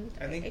combined.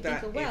 I think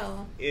it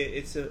will.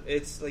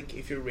 It's like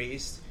if you're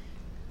raised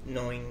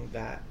knowing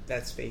that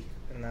that's fake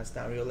and that's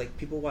not real. Like,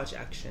 people watch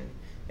action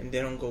and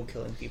they don't go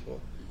killing people.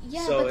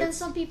 Yeah, so but then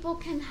some people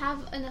can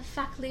have an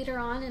effect later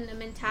on in the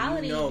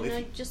mentality.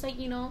 Just like,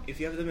 if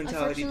you have the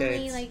mentality that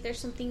it's, like, there's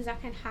some things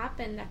that can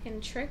happen that can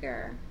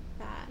trigger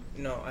that.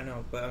 No, I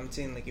know, but I'm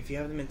saying, like, if you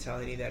have the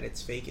mentality that it's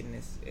fake and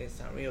it's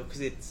not real, because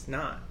it's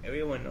not.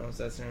 Everyone knows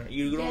that's not real.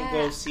 You don't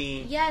go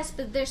seeing... Yes,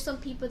 but there's some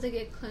people that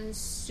get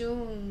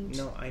consumed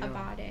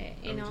about it,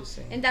 Just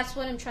saying. And that's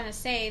what I'm trying to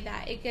say,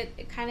 that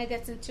it kind of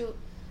gets into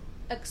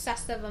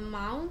excessive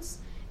amounts,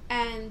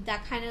 and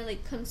that kind of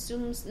like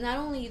consumes not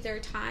only their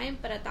time,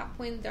 but at that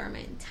point their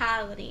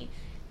mentality,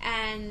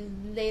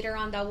 and later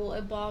on that will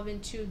evolve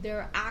into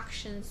their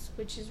actions,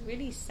 which is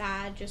really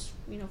sad. Just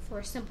for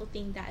a simple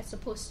thing that is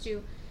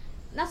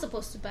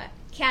but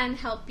can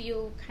help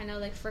you kind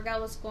of like forget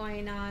what's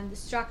going on,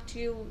 distract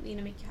you,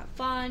 make you have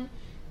fun.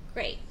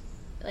 Great,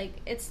 like,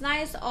 it's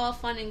nice, all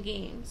fun and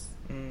games,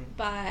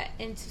 but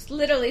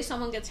literally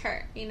someone gets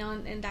hurt,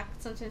 and that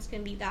sometimes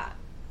can be that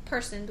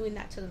person doing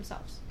that to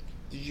themselves.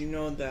 Did you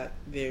know that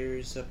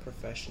there's a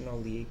professional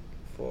league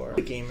for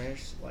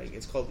gamers. Like,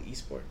 it's called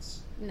esports.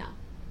 No.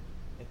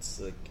 It's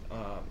like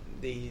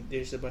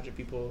there's a bunch of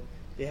people.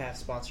 They have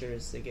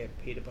sponsors. They get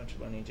paid a bunch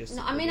of money just.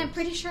 No, I mean, I'm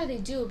pretty sure they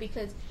do,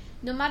 because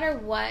no matter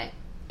what,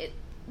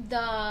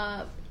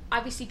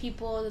 obviously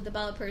people, the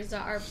developers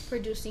that are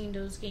producing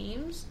those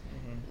games,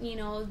 you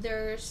know,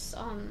 there's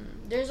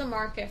a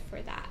market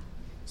for that.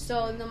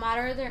 So no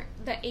matter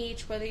the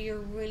age, whether you're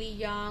really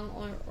young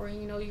or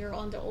you know, you're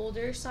on the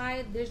older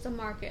side, there's a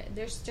market.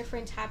 There's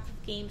different types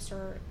of games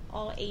for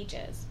all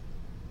ages.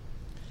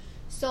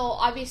 So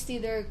obviously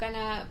they're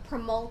gonna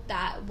promote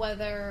that,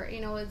 whether, you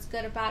know, it's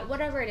good or bad,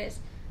 whatever it is.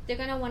 They're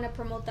gonna want to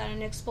promote that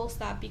and expose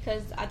that,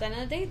 because at the end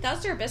of the day,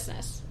 that's their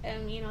business,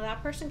 and you know,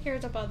 that person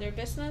cares about their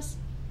business,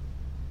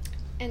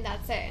 and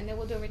that's it. And they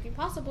will do everything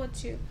possible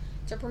to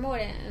promote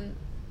it, and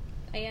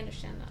I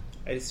understand that.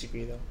 I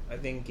disagree, though. I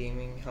think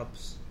gaming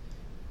helps,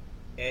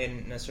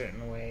 in a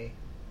certain way,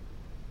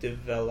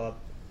 develop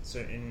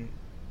certain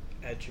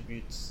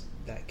attributes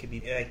that could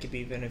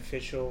be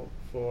beneficial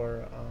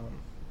for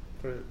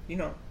you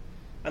know,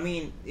 I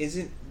mean,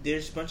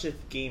 there's a bunch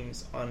of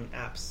games on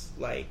apps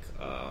like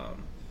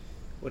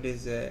what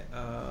is it?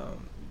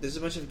 There's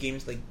a bunch of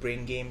games like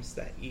brain games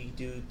that you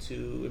do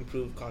to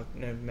improve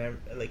cognitive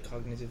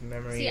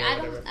memory. See, I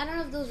don't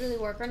know if those really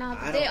work or not,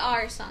 but they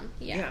are some.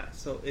 Yeah. Yeah.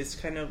 So it's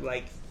kind of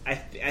like I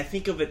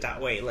think of it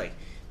that way. Like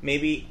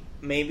maybe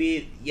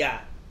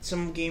yeah,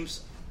 some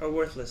games are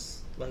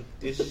worthless. Like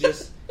this is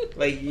just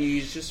like you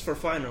use just for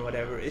fun or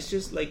whatever. It's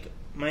just like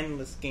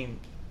mindless game.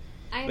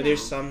 But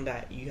there's some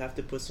that you have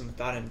to put some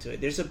thought into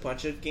it. There's a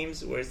bunch of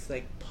games where it's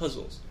like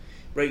puzzles,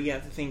 right? You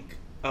have to think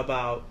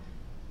about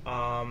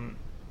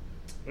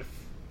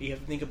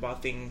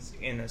things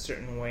in a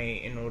certain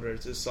way in order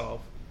to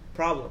solve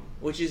problem,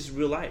 which is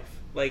real life.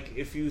 Like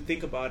if you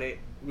think about it,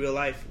 real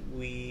life,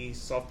 we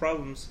solve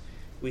problems,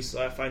 we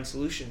find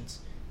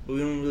solutions, but we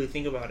don't really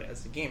think about it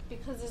as a game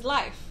because it's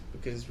life.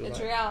 Because it's life.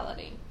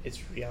 Reality.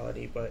 It's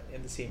reality, but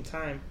at the same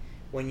time,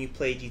 when you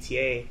play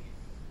GTA,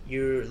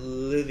 you're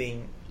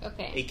living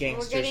a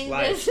gangster's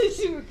life.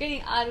 We're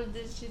getting out of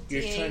this GTA.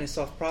 You're trying to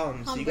solve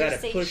problems. So you gotta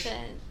push.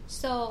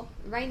 So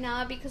right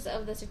now, because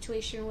of the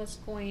situation what's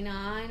going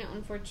on,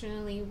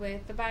 unfortunately,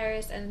 with the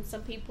virus and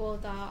some people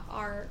that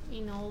are,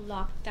 you know,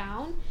 locked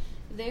down,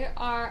 there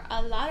are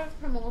a lot of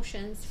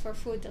promotions for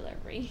food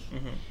delivery,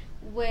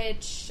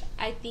 which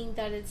I think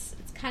that it's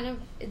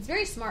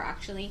very smart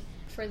actually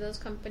for those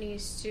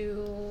companies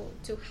to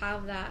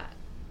have that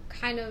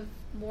kind of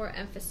more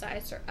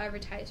emphasized or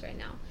advertised right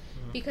now,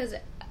 because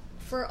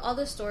for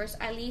other stores,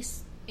 at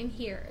least in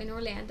here in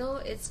Orlando,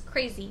 it's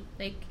crazy.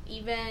 Like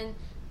even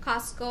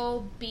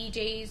Costco,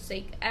 BJ's,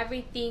 like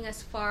everything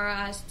as far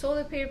as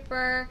toilet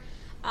paper,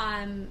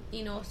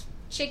 you know,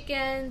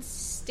 chicken,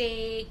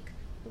 steak,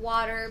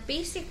 water,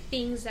 basic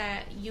things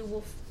that you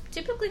will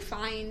typically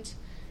find,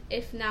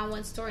 if not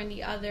one store and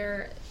the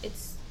other,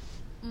 it's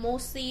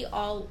mostly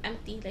all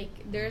empty.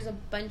 Like there's a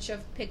bunch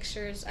of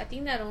pictures, I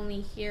think not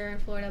only here in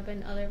Florida but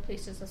in other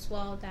places as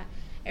well, that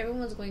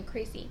everyone's going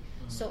crazy.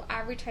 So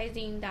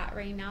advertising that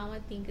right now, I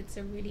think it's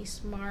a really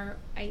smart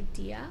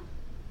idea.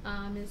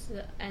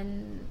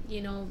 And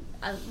you know,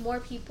 more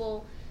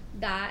people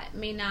that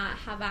may not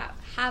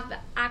have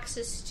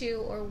access to,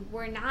 or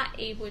were not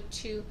able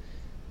to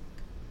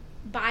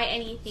buy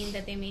anything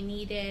that they may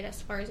needed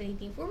as far as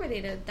anything food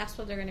related, that's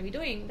what they're going to be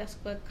doing. That's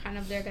what kind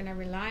of they're going to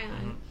rely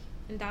on,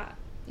 and that,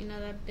 you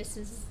know, that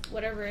business,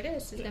 whatever it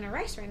is going to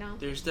rise right now.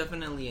 There's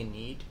definitely a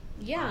need.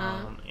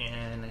 Yeah.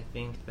 And I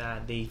think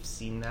that they've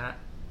seen that,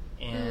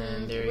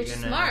 and which is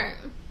smart.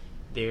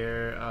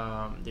 They're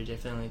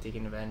definitely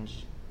taking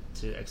advantage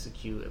to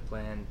execute a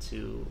plan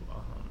to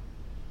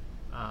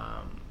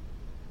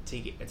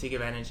take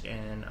advantage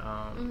and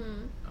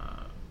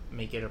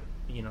make it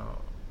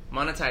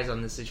monetize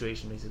on this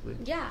situation, basically.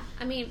 Yeah,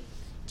 I mean,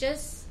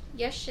 just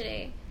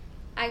yesterday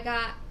I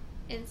got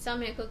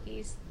insomnia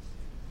cookies.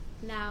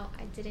 Now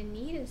I didn't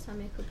need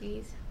insomnia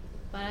cookies,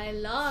 but I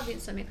love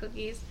insomnia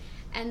cookies.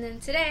 And then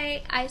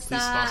today I saw.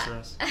 Please sponsor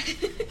us.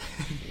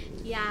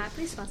 Yeah,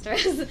 please sponsor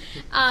us.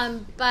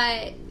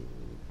 But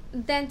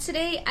then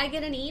today I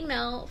get an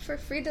email for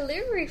free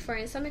delivery for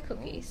insomnia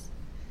cookies.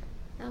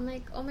 I'm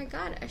like, oh my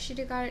god, I should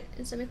have got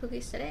insomnia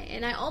cookies today,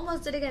 and I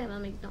almost did again.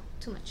 I'm like, no,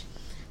 too much.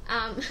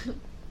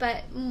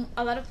 But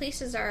a lot of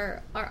places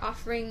are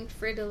offering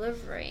free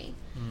delivery,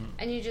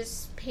 and you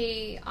just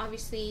pay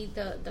obviously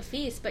the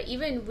fees. But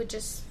even with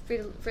just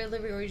free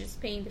delivery, or you're just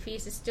paying the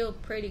fees, it's still a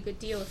pretty good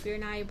deal if you're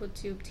not able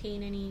to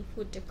obtain any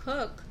food to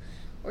cook,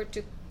 or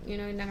to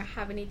not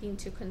have anything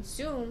to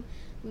consume.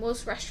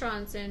 Most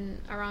restaurants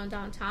around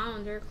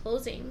downtown, they're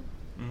closing.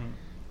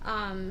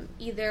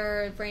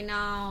 Either right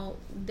now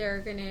they're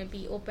gonna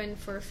be open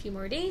for a few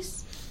more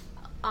days,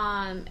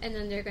 and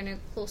then they're gonna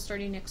close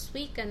starting next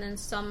week, and then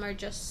some are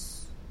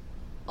just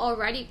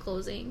already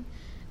closing.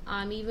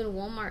 Even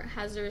Walmart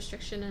has a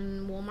restriction,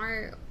 and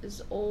Walmart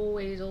is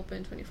always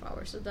open 24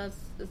 hours. So that's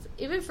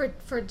even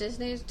for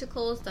Disney to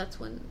close, that's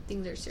when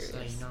things are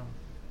serious. So,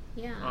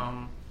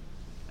 Yeah.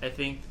 I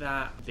think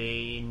that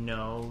they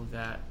know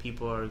that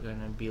people are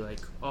gonna be like,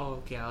 oh,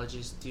 okay, I'll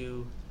just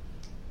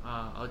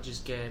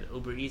get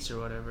Uber Eats or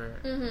whatever,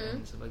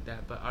 and stuff like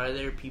that. But are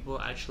there people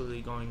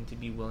actually going to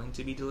be willing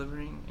to be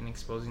delivering and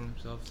exposing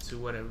themselves to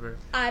whatever?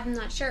 I'm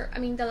not sure. I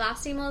mean, the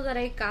last email that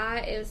I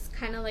got is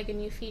kind of like a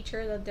new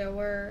feature that they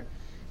were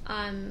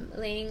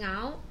laying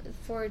out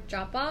for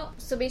dropout.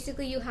 So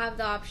basically you have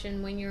the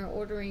option when you're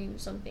ordering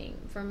something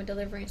from a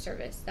delivery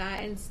service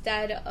that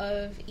instead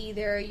of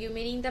either you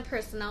meeting the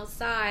person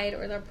outside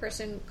or the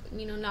person,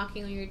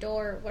 knocking on your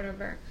door or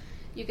whatever,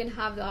 you can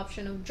have the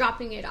option of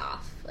dropping it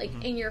off, like,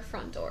 in your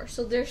front door.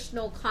 So there's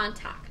no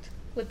contact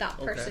with that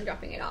person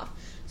dropping it off.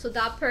 So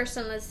that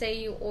person, let's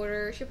say you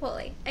order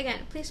Chipotle.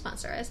 Again, please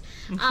sponsor us.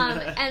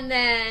 And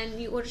then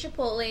you order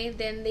Chipotle,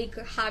 then they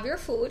have your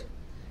food.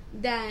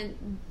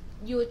 Then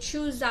you would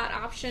choose that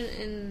option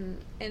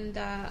in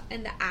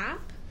the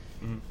app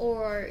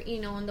or,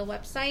 on the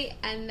website.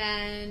 And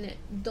then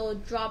they'll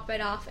drop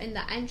it off in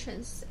the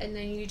entrance. And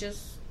then you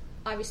just...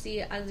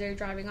 obviously, as they're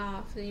driving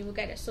off, then you will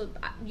get it. So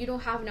you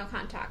don't have no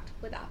contact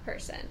with that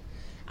person.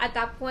 At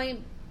that point,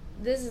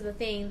 this is the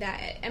thing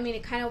that,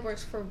 it kind of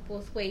works for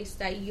both ways,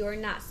 that you're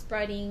not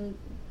spreading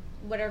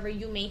whatever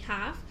you may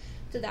have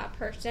to that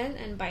person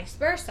and vice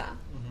versa.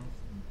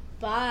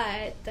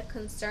 But the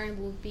concern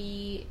will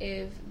be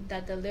if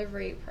the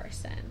delivery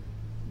person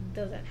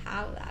doesn't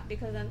have that,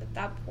 because then at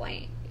that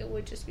point it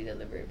would just be the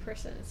delivery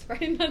person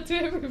spreading that to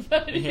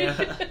everybody. Yeah,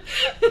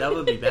 that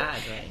would be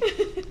bad,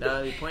 right?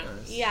 That would be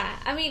pointless. Yeah,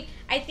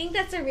 I think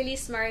that's a really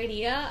smart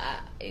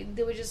idea.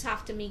 They would just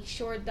have to make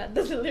sure that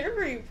the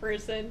delivery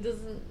person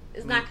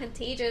is not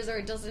contagious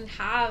or doesn't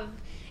have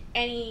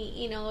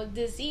any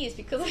disease,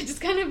 because it just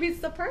kind of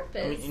beats the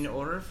purpose. In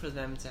order for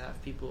them to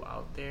have people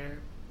out there,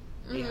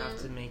 they have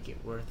to make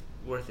it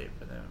worth it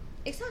for them.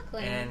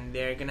 Exactly. And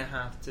they're gonna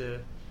have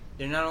to.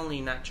 They're not only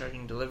not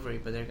charging delivery,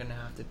 but they're going to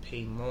have to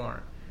pay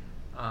more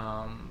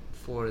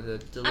for the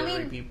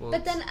delivery people.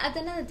 But then at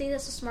the end of the day,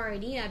 that's a smart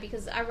idea,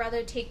 because I'd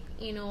rather take,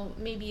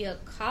 maybe a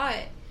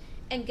cut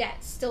and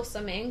get still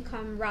some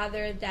income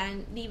rather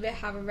than leave it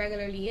how it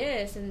regularly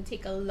is and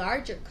take a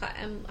larger cut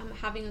and I'm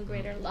having a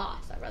greater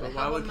loss. I'd rather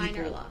have a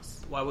minor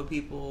loss. Why would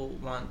people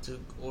want to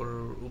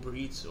order Uber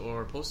Eats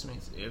or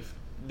Postmates if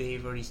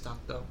they've already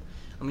stocked up?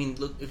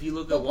 If you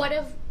look at...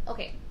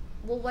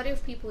 what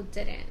if people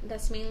didn't?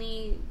 That's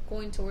mainly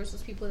going towards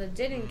those people that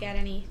didn't get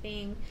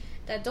anything,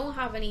 that don't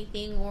have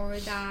anything, or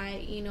that,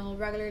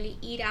 regularly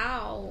eat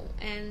out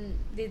and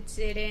they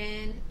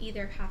didn't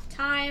either have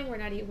time or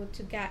not able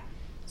to get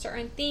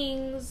certain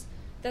things.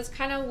 That's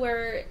kind of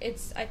where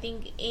it's, I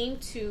think,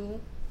 aimed to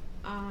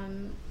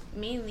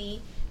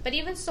mainly. But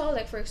even so,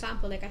 like, for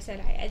example, like I said,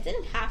 I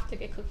didn't have to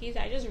get cookies.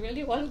 I just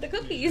really wanted the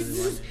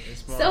cookies.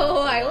 So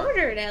I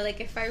ordered it.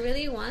 Like, if I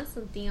really want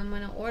something, I'm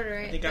going to order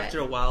it. I think after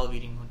a while of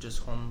eating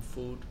just home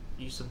food,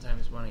 you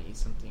sometimes want to eat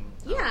something.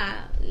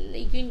 Yeah,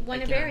 like you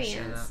want a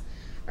variance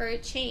or a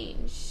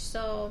change.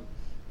 So,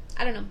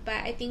 I don't know.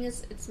 But I think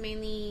it's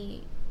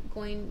mainly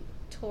going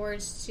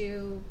towards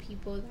to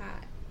people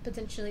that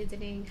potentially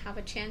didn't have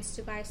a chance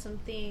to buy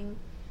something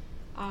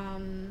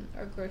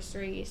or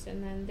groceries,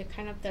 and then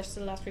that's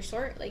the last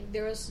resort. Like,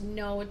 there was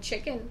no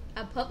chicken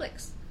at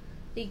Publix.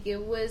 Like, it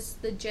was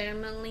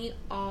legitimately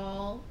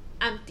all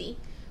empty,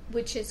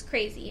 which is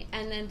crazy.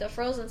 And then the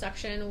frozen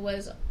section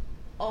was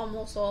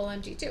almost all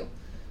empty too.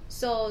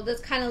 So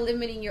that's kind of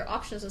limiting your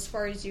options as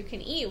far as you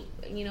can eat.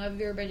 If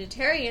you're a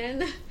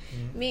vegetarian,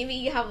 maybe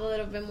you have a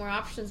little bit more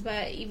options.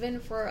 But even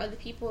for other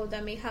people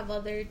that may have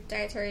other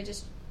dietary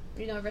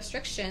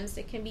restrictions,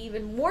 it can be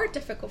even more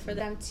difficult for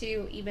them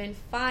to even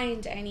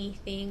find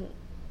anything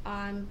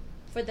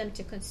for them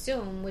to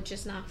consume, which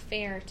is not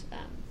fair to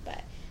them.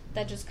 But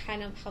that's just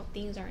kind of how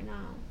things are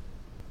now.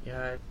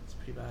 Yeah, it's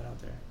pretty bad out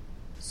there.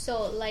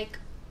 So, like,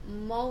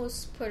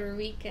 most Puerto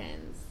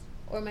Ricans,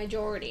 or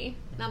majority,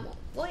 not most,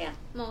 well, yeah,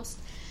 most,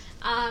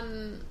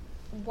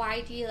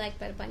 why do you like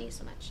Bad Bunny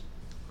so much?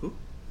 Who?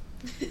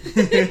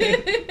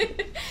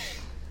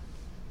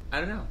 I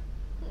don't know.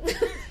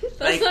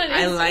 Like,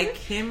 I like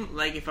him,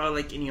 like, if I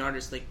like any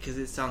artist, like, because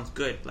it sounds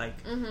good, like,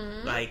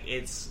 like,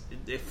 it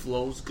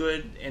flows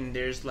good, and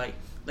there's, like,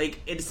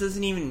 it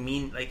doesn't even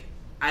mean, like,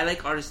 I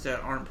like artists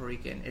that aren't Puerto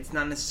Rican. It's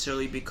not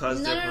necessarily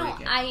because they're Puerto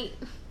Rican.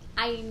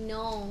 I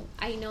know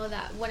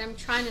that. What I'm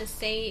trying to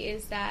say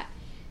is that,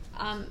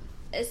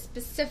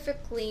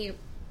 specifically,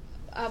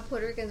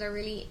 Puerto Ricans are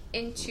really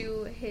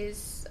into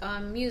his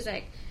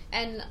music,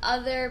 and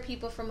other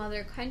people from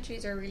other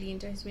countries are really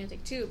into his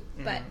music too,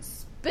 but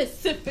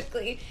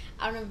specifically,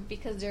 I don't know,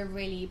 because they're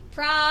really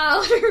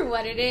proud or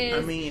what it is.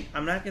 I mean,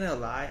 I'm not gonna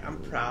lie, I'm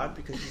proud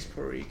because he's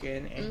Puerto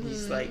Rican and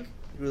he's, like,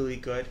 really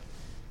good,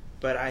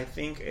 but I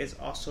think it's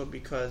also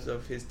because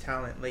of his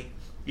talent. Like,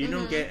 you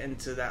don't get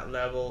into that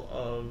level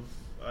of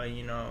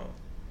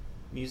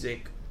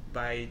music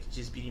by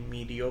just being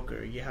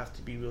mediocre. You have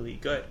to be really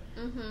good.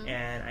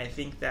 And I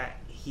think that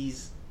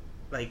he's,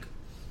 like,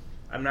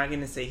 I'm not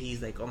gonna say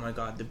he's, like, oh my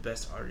god, the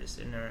best artist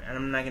in there, and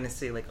I'm not gonna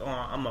say, like, oh,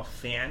 I'm a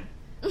fan,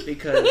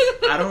 because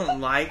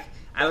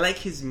I like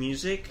his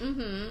music,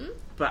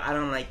 but I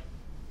don't like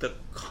the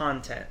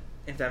content,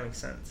 if that makes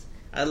sense.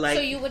 So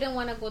you wouldn't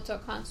want to go to a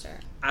concert?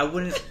 I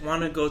wouldn't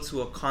want to go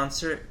to a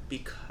concert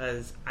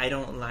because I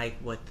don't like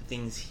what the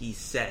things he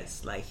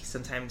says. Like,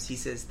 sometimes he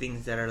says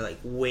things that are, like,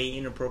 way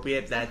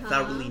inappropriate that's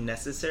not really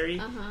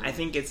necessary. I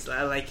think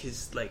I like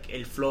his, like,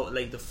 el flow,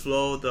 like, the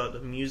flow, the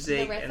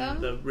music,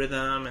 and the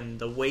rhythm, and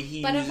the way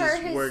he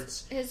uses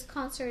words. His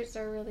concerts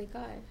are really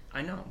good.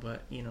 I know,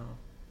 but, you know,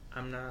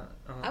 I'm not...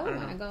 I would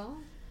want to go.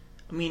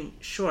 I mean,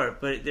 sure,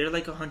 but they're,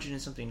 like, $100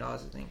 and something, I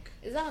think.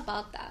 It's not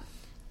about that.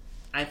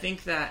 I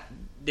think that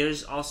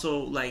there's also,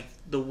 like,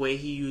 the way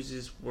he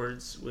uses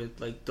words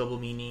with, like, double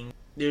meaning.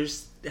 I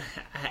was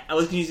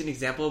going to use an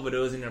example, but it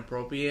was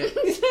inappropriate.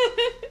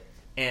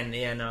 And,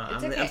 yeah, no,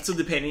 I'm still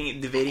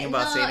debating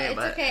about saying it.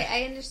 But it's okay.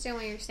 I understand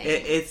what you're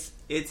saying.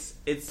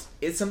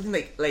 It's something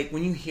like,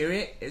 when you hear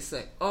it, it's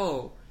like,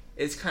 oh,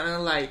 it's kind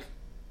of like,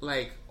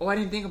 oh, I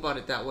didn't think about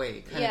it that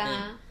way, kind of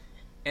thing.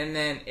 And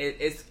then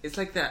it's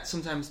like that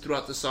sometimes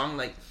throughout the song,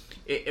 like,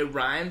 it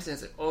rhymes, and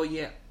it's like, oh,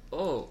 yeah.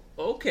 Oh,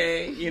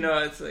 okay. You know,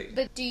 it's like...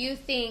 But do you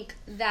think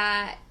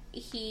that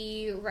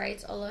he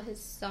writes all of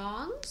his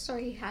songs, or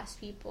he has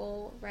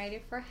people write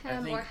it for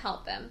him or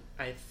help him?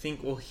 I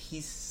think, well,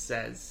 he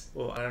says...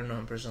 Well, I don't know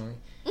him personally.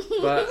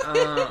 But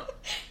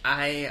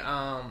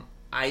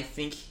I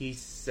think he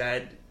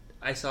said...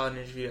 I saw an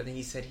interview, I think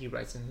he said he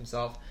writes them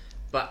himself.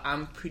 But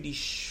I'm pretty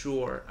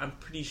sure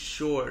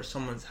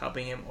someone's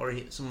helping him or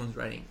someone's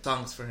writing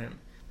songs for him.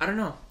 I don't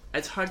know.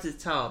 It's hard to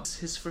tell.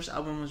 His first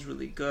album was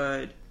really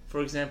good. For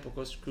example,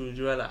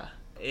 Cosculluela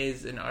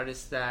is an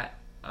artist that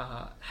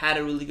had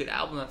a really good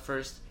album at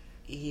first.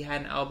 He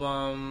had an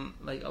album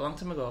like a long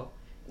time ago.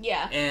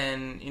 Yeah.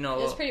 And, you know...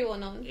 It was pretty well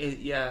known.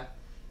 Yeah.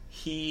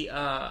 He,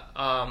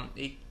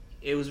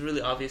 it was really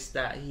obvious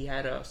that he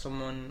had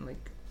someone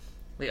like,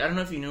 I don't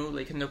know if you knew,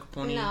 like, Kendall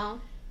Capone. No.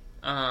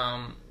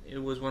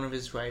 It was one of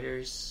his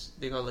writers.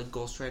 They call it, like,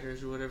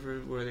 ghostwriters or whatever,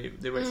 where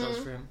they write songs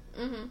for him.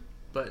 Mm-hmm.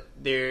 But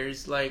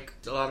there's, like,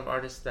 a lot of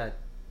artists that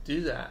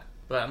do that.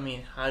 But I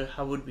mean,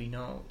 how would we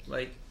know?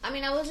 Like, I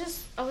mean, I was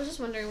just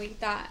wondering with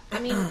that. I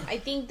mean, I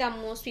think that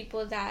most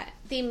people that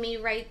they may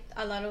write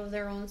a lot of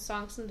their own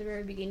songs in the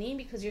very beginning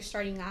because you're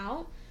starting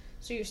out.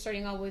 So you're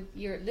starting out with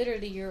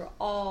your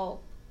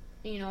all,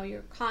 you know,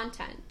 your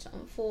content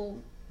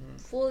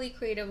fully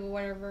creative or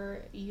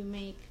whatever you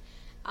make.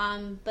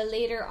 But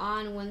later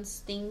on, once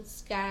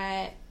things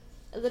get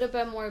a little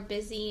bit more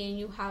busy and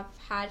you have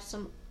had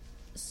some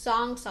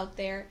songs out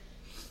there.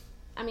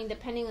 I mean,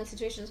 depending on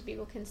situations,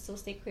 people can still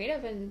stay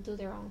creative and do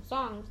their own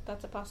songs.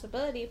 That's a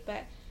possibility.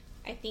 But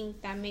I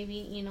think that maybe,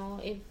 you know,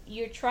 if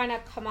you're trying to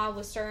come out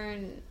with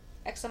certain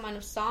X amount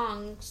of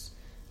songs,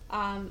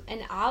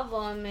 an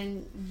album,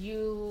 and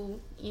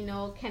you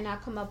know,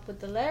 cannot come up with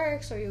the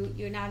lyrics, or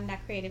you're not in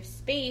that creative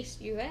space,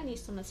 you're going to need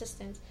some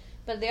assistance.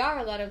 But there are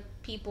a lot of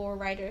people or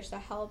writers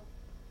that help,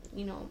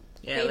 you know,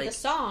 create the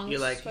songs.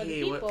 You're like,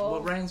 hey,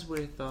 what rhymes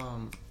with,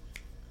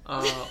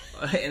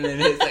 and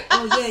then it's like,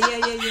 oh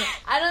yeah.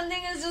 I don't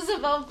think it's just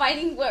about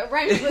finding what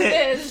rhymes with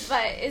this,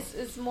 but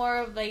it's more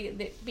of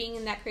like being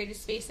in that creative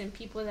space and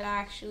people that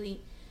actually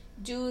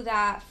do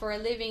that for a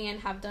living and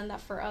have done that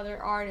for other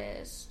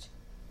artists.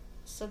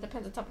 So it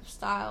depends on the type of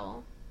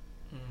style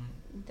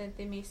that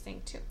they may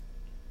sing to.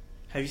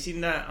 Have you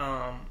seen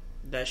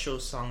that show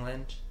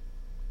Songland?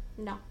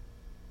 No.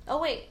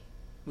 Oh wait.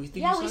 We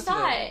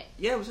saw it.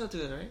 Yeah, we saw it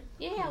together, right?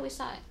 Yeah, we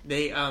saw it.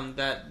 They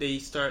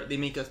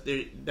make us.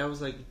 That was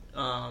like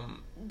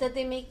that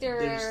they make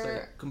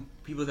their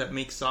people that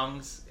make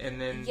songs,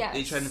 and then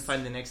they try to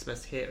find the next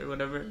best hit or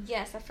whatever.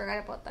 Yes, I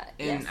forgot about that.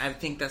 And I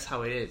think that's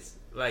how it is.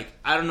 Like,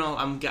 I don't know.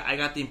 I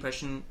got the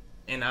impression,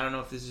 and I don't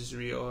know if this is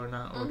real or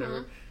not or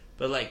whatever.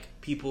 But like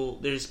they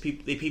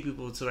pay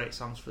people to write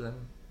songs for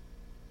them,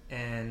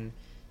 and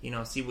you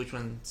know, see which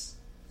ones,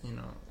 you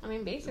know. I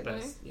mean, basically, the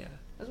best. Yeah.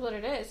 That's what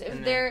it is.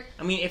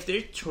 If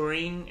they're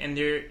touring and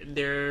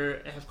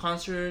they have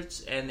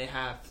concerts and they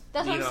have.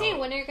 That's what I'm saying.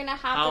 When they're gonna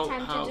have the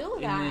time to do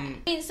that? I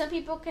mean, some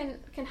people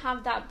can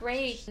have that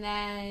break and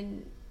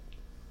then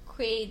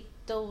create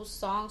those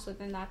songs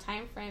within that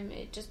time frame.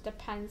 It just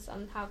depends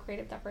on how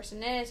creative that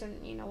person is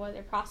and, you know, what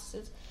their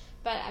process is.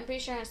 But I'm pretty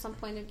sure at some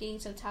point they're getting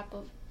some type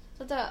of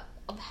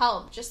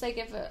help. Just like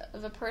if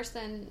a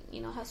person,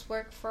 you know, has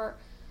worked for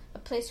a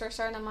place for a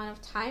certain amount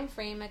of time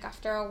frame, like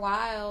after a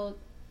while.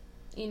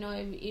 You know,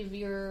 if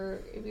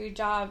your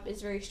job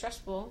is very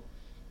stressful,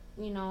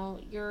 you know,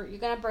 you're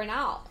gonna burn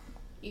out.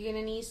 You're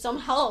gonna need some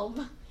help.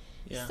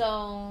 Yeah. So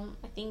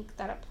I think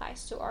that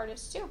applies to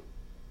artists too.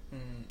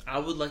 I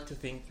would like to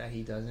think that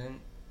he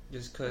doesn't,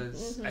 just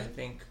because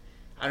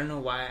I don't know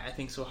why I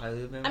think so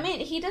highly of him. I mean,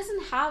 he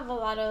doesn't have a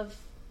lot of.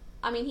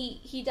 I mean,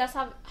 he does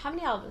have how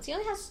many albums? He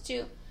only has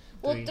 2.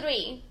 Well,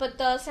 3. But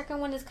the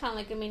second one is kind of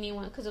like a mini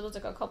one because it was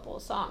like a couple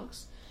of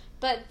songs.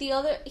 But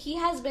he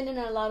has been in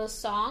a lot of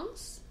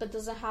songs, but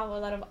doesn't have a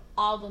lot of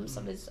albums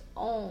of his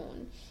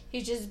own.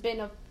 He's just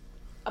been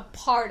a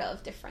part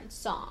of different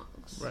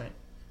songs. Right.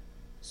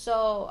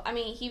 So, I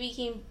mean, he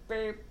became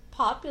very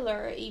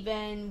popular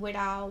even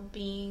without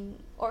being,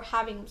 or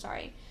having, I'm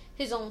sorry,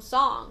 his own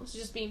songs,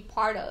 just being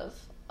part of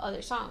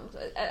other songs.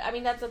 I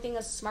mean, that's the thing,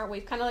 that's a smart way,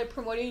 kind of like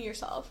promoting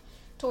yourself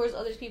towards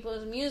other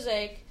people's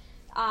music,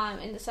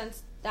 in the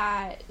sense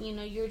that, you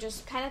know, you're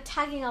just kind of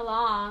tagging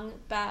along,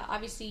 but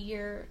obviously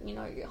you're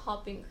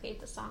helping create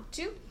the song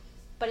too,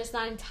 but it's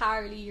not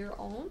entirely your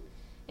own.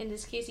 In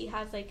this case, he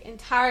has like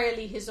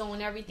entirely his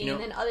own everything, and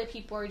then other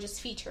people are just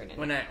featured in it.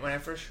 When I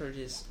first heard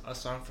a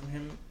song from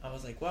him, I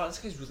was like, wow, this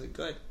guy's really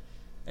good.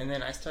 And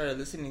then I started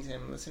listening to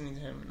him,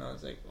 and I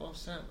was like, oh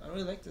snap, I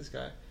really like this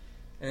guy.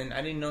 And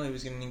I didn't know he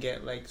was gonna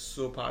get like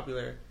so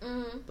popular,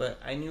 but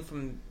I knew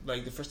from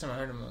like the first time I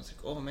heard him, I was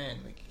like, oh man,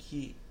 like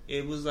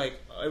it was like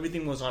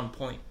everything was on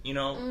point, you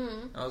know.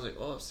 I was like,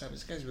 oh snap,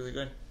 this guy's really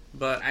good.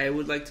 But I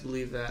would like to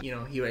believe that, you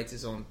know, he writes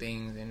his own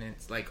things and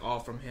it's like all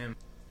from him.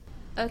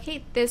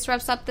 Okay, this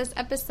wraps up this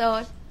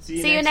episode.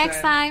 See you next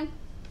time.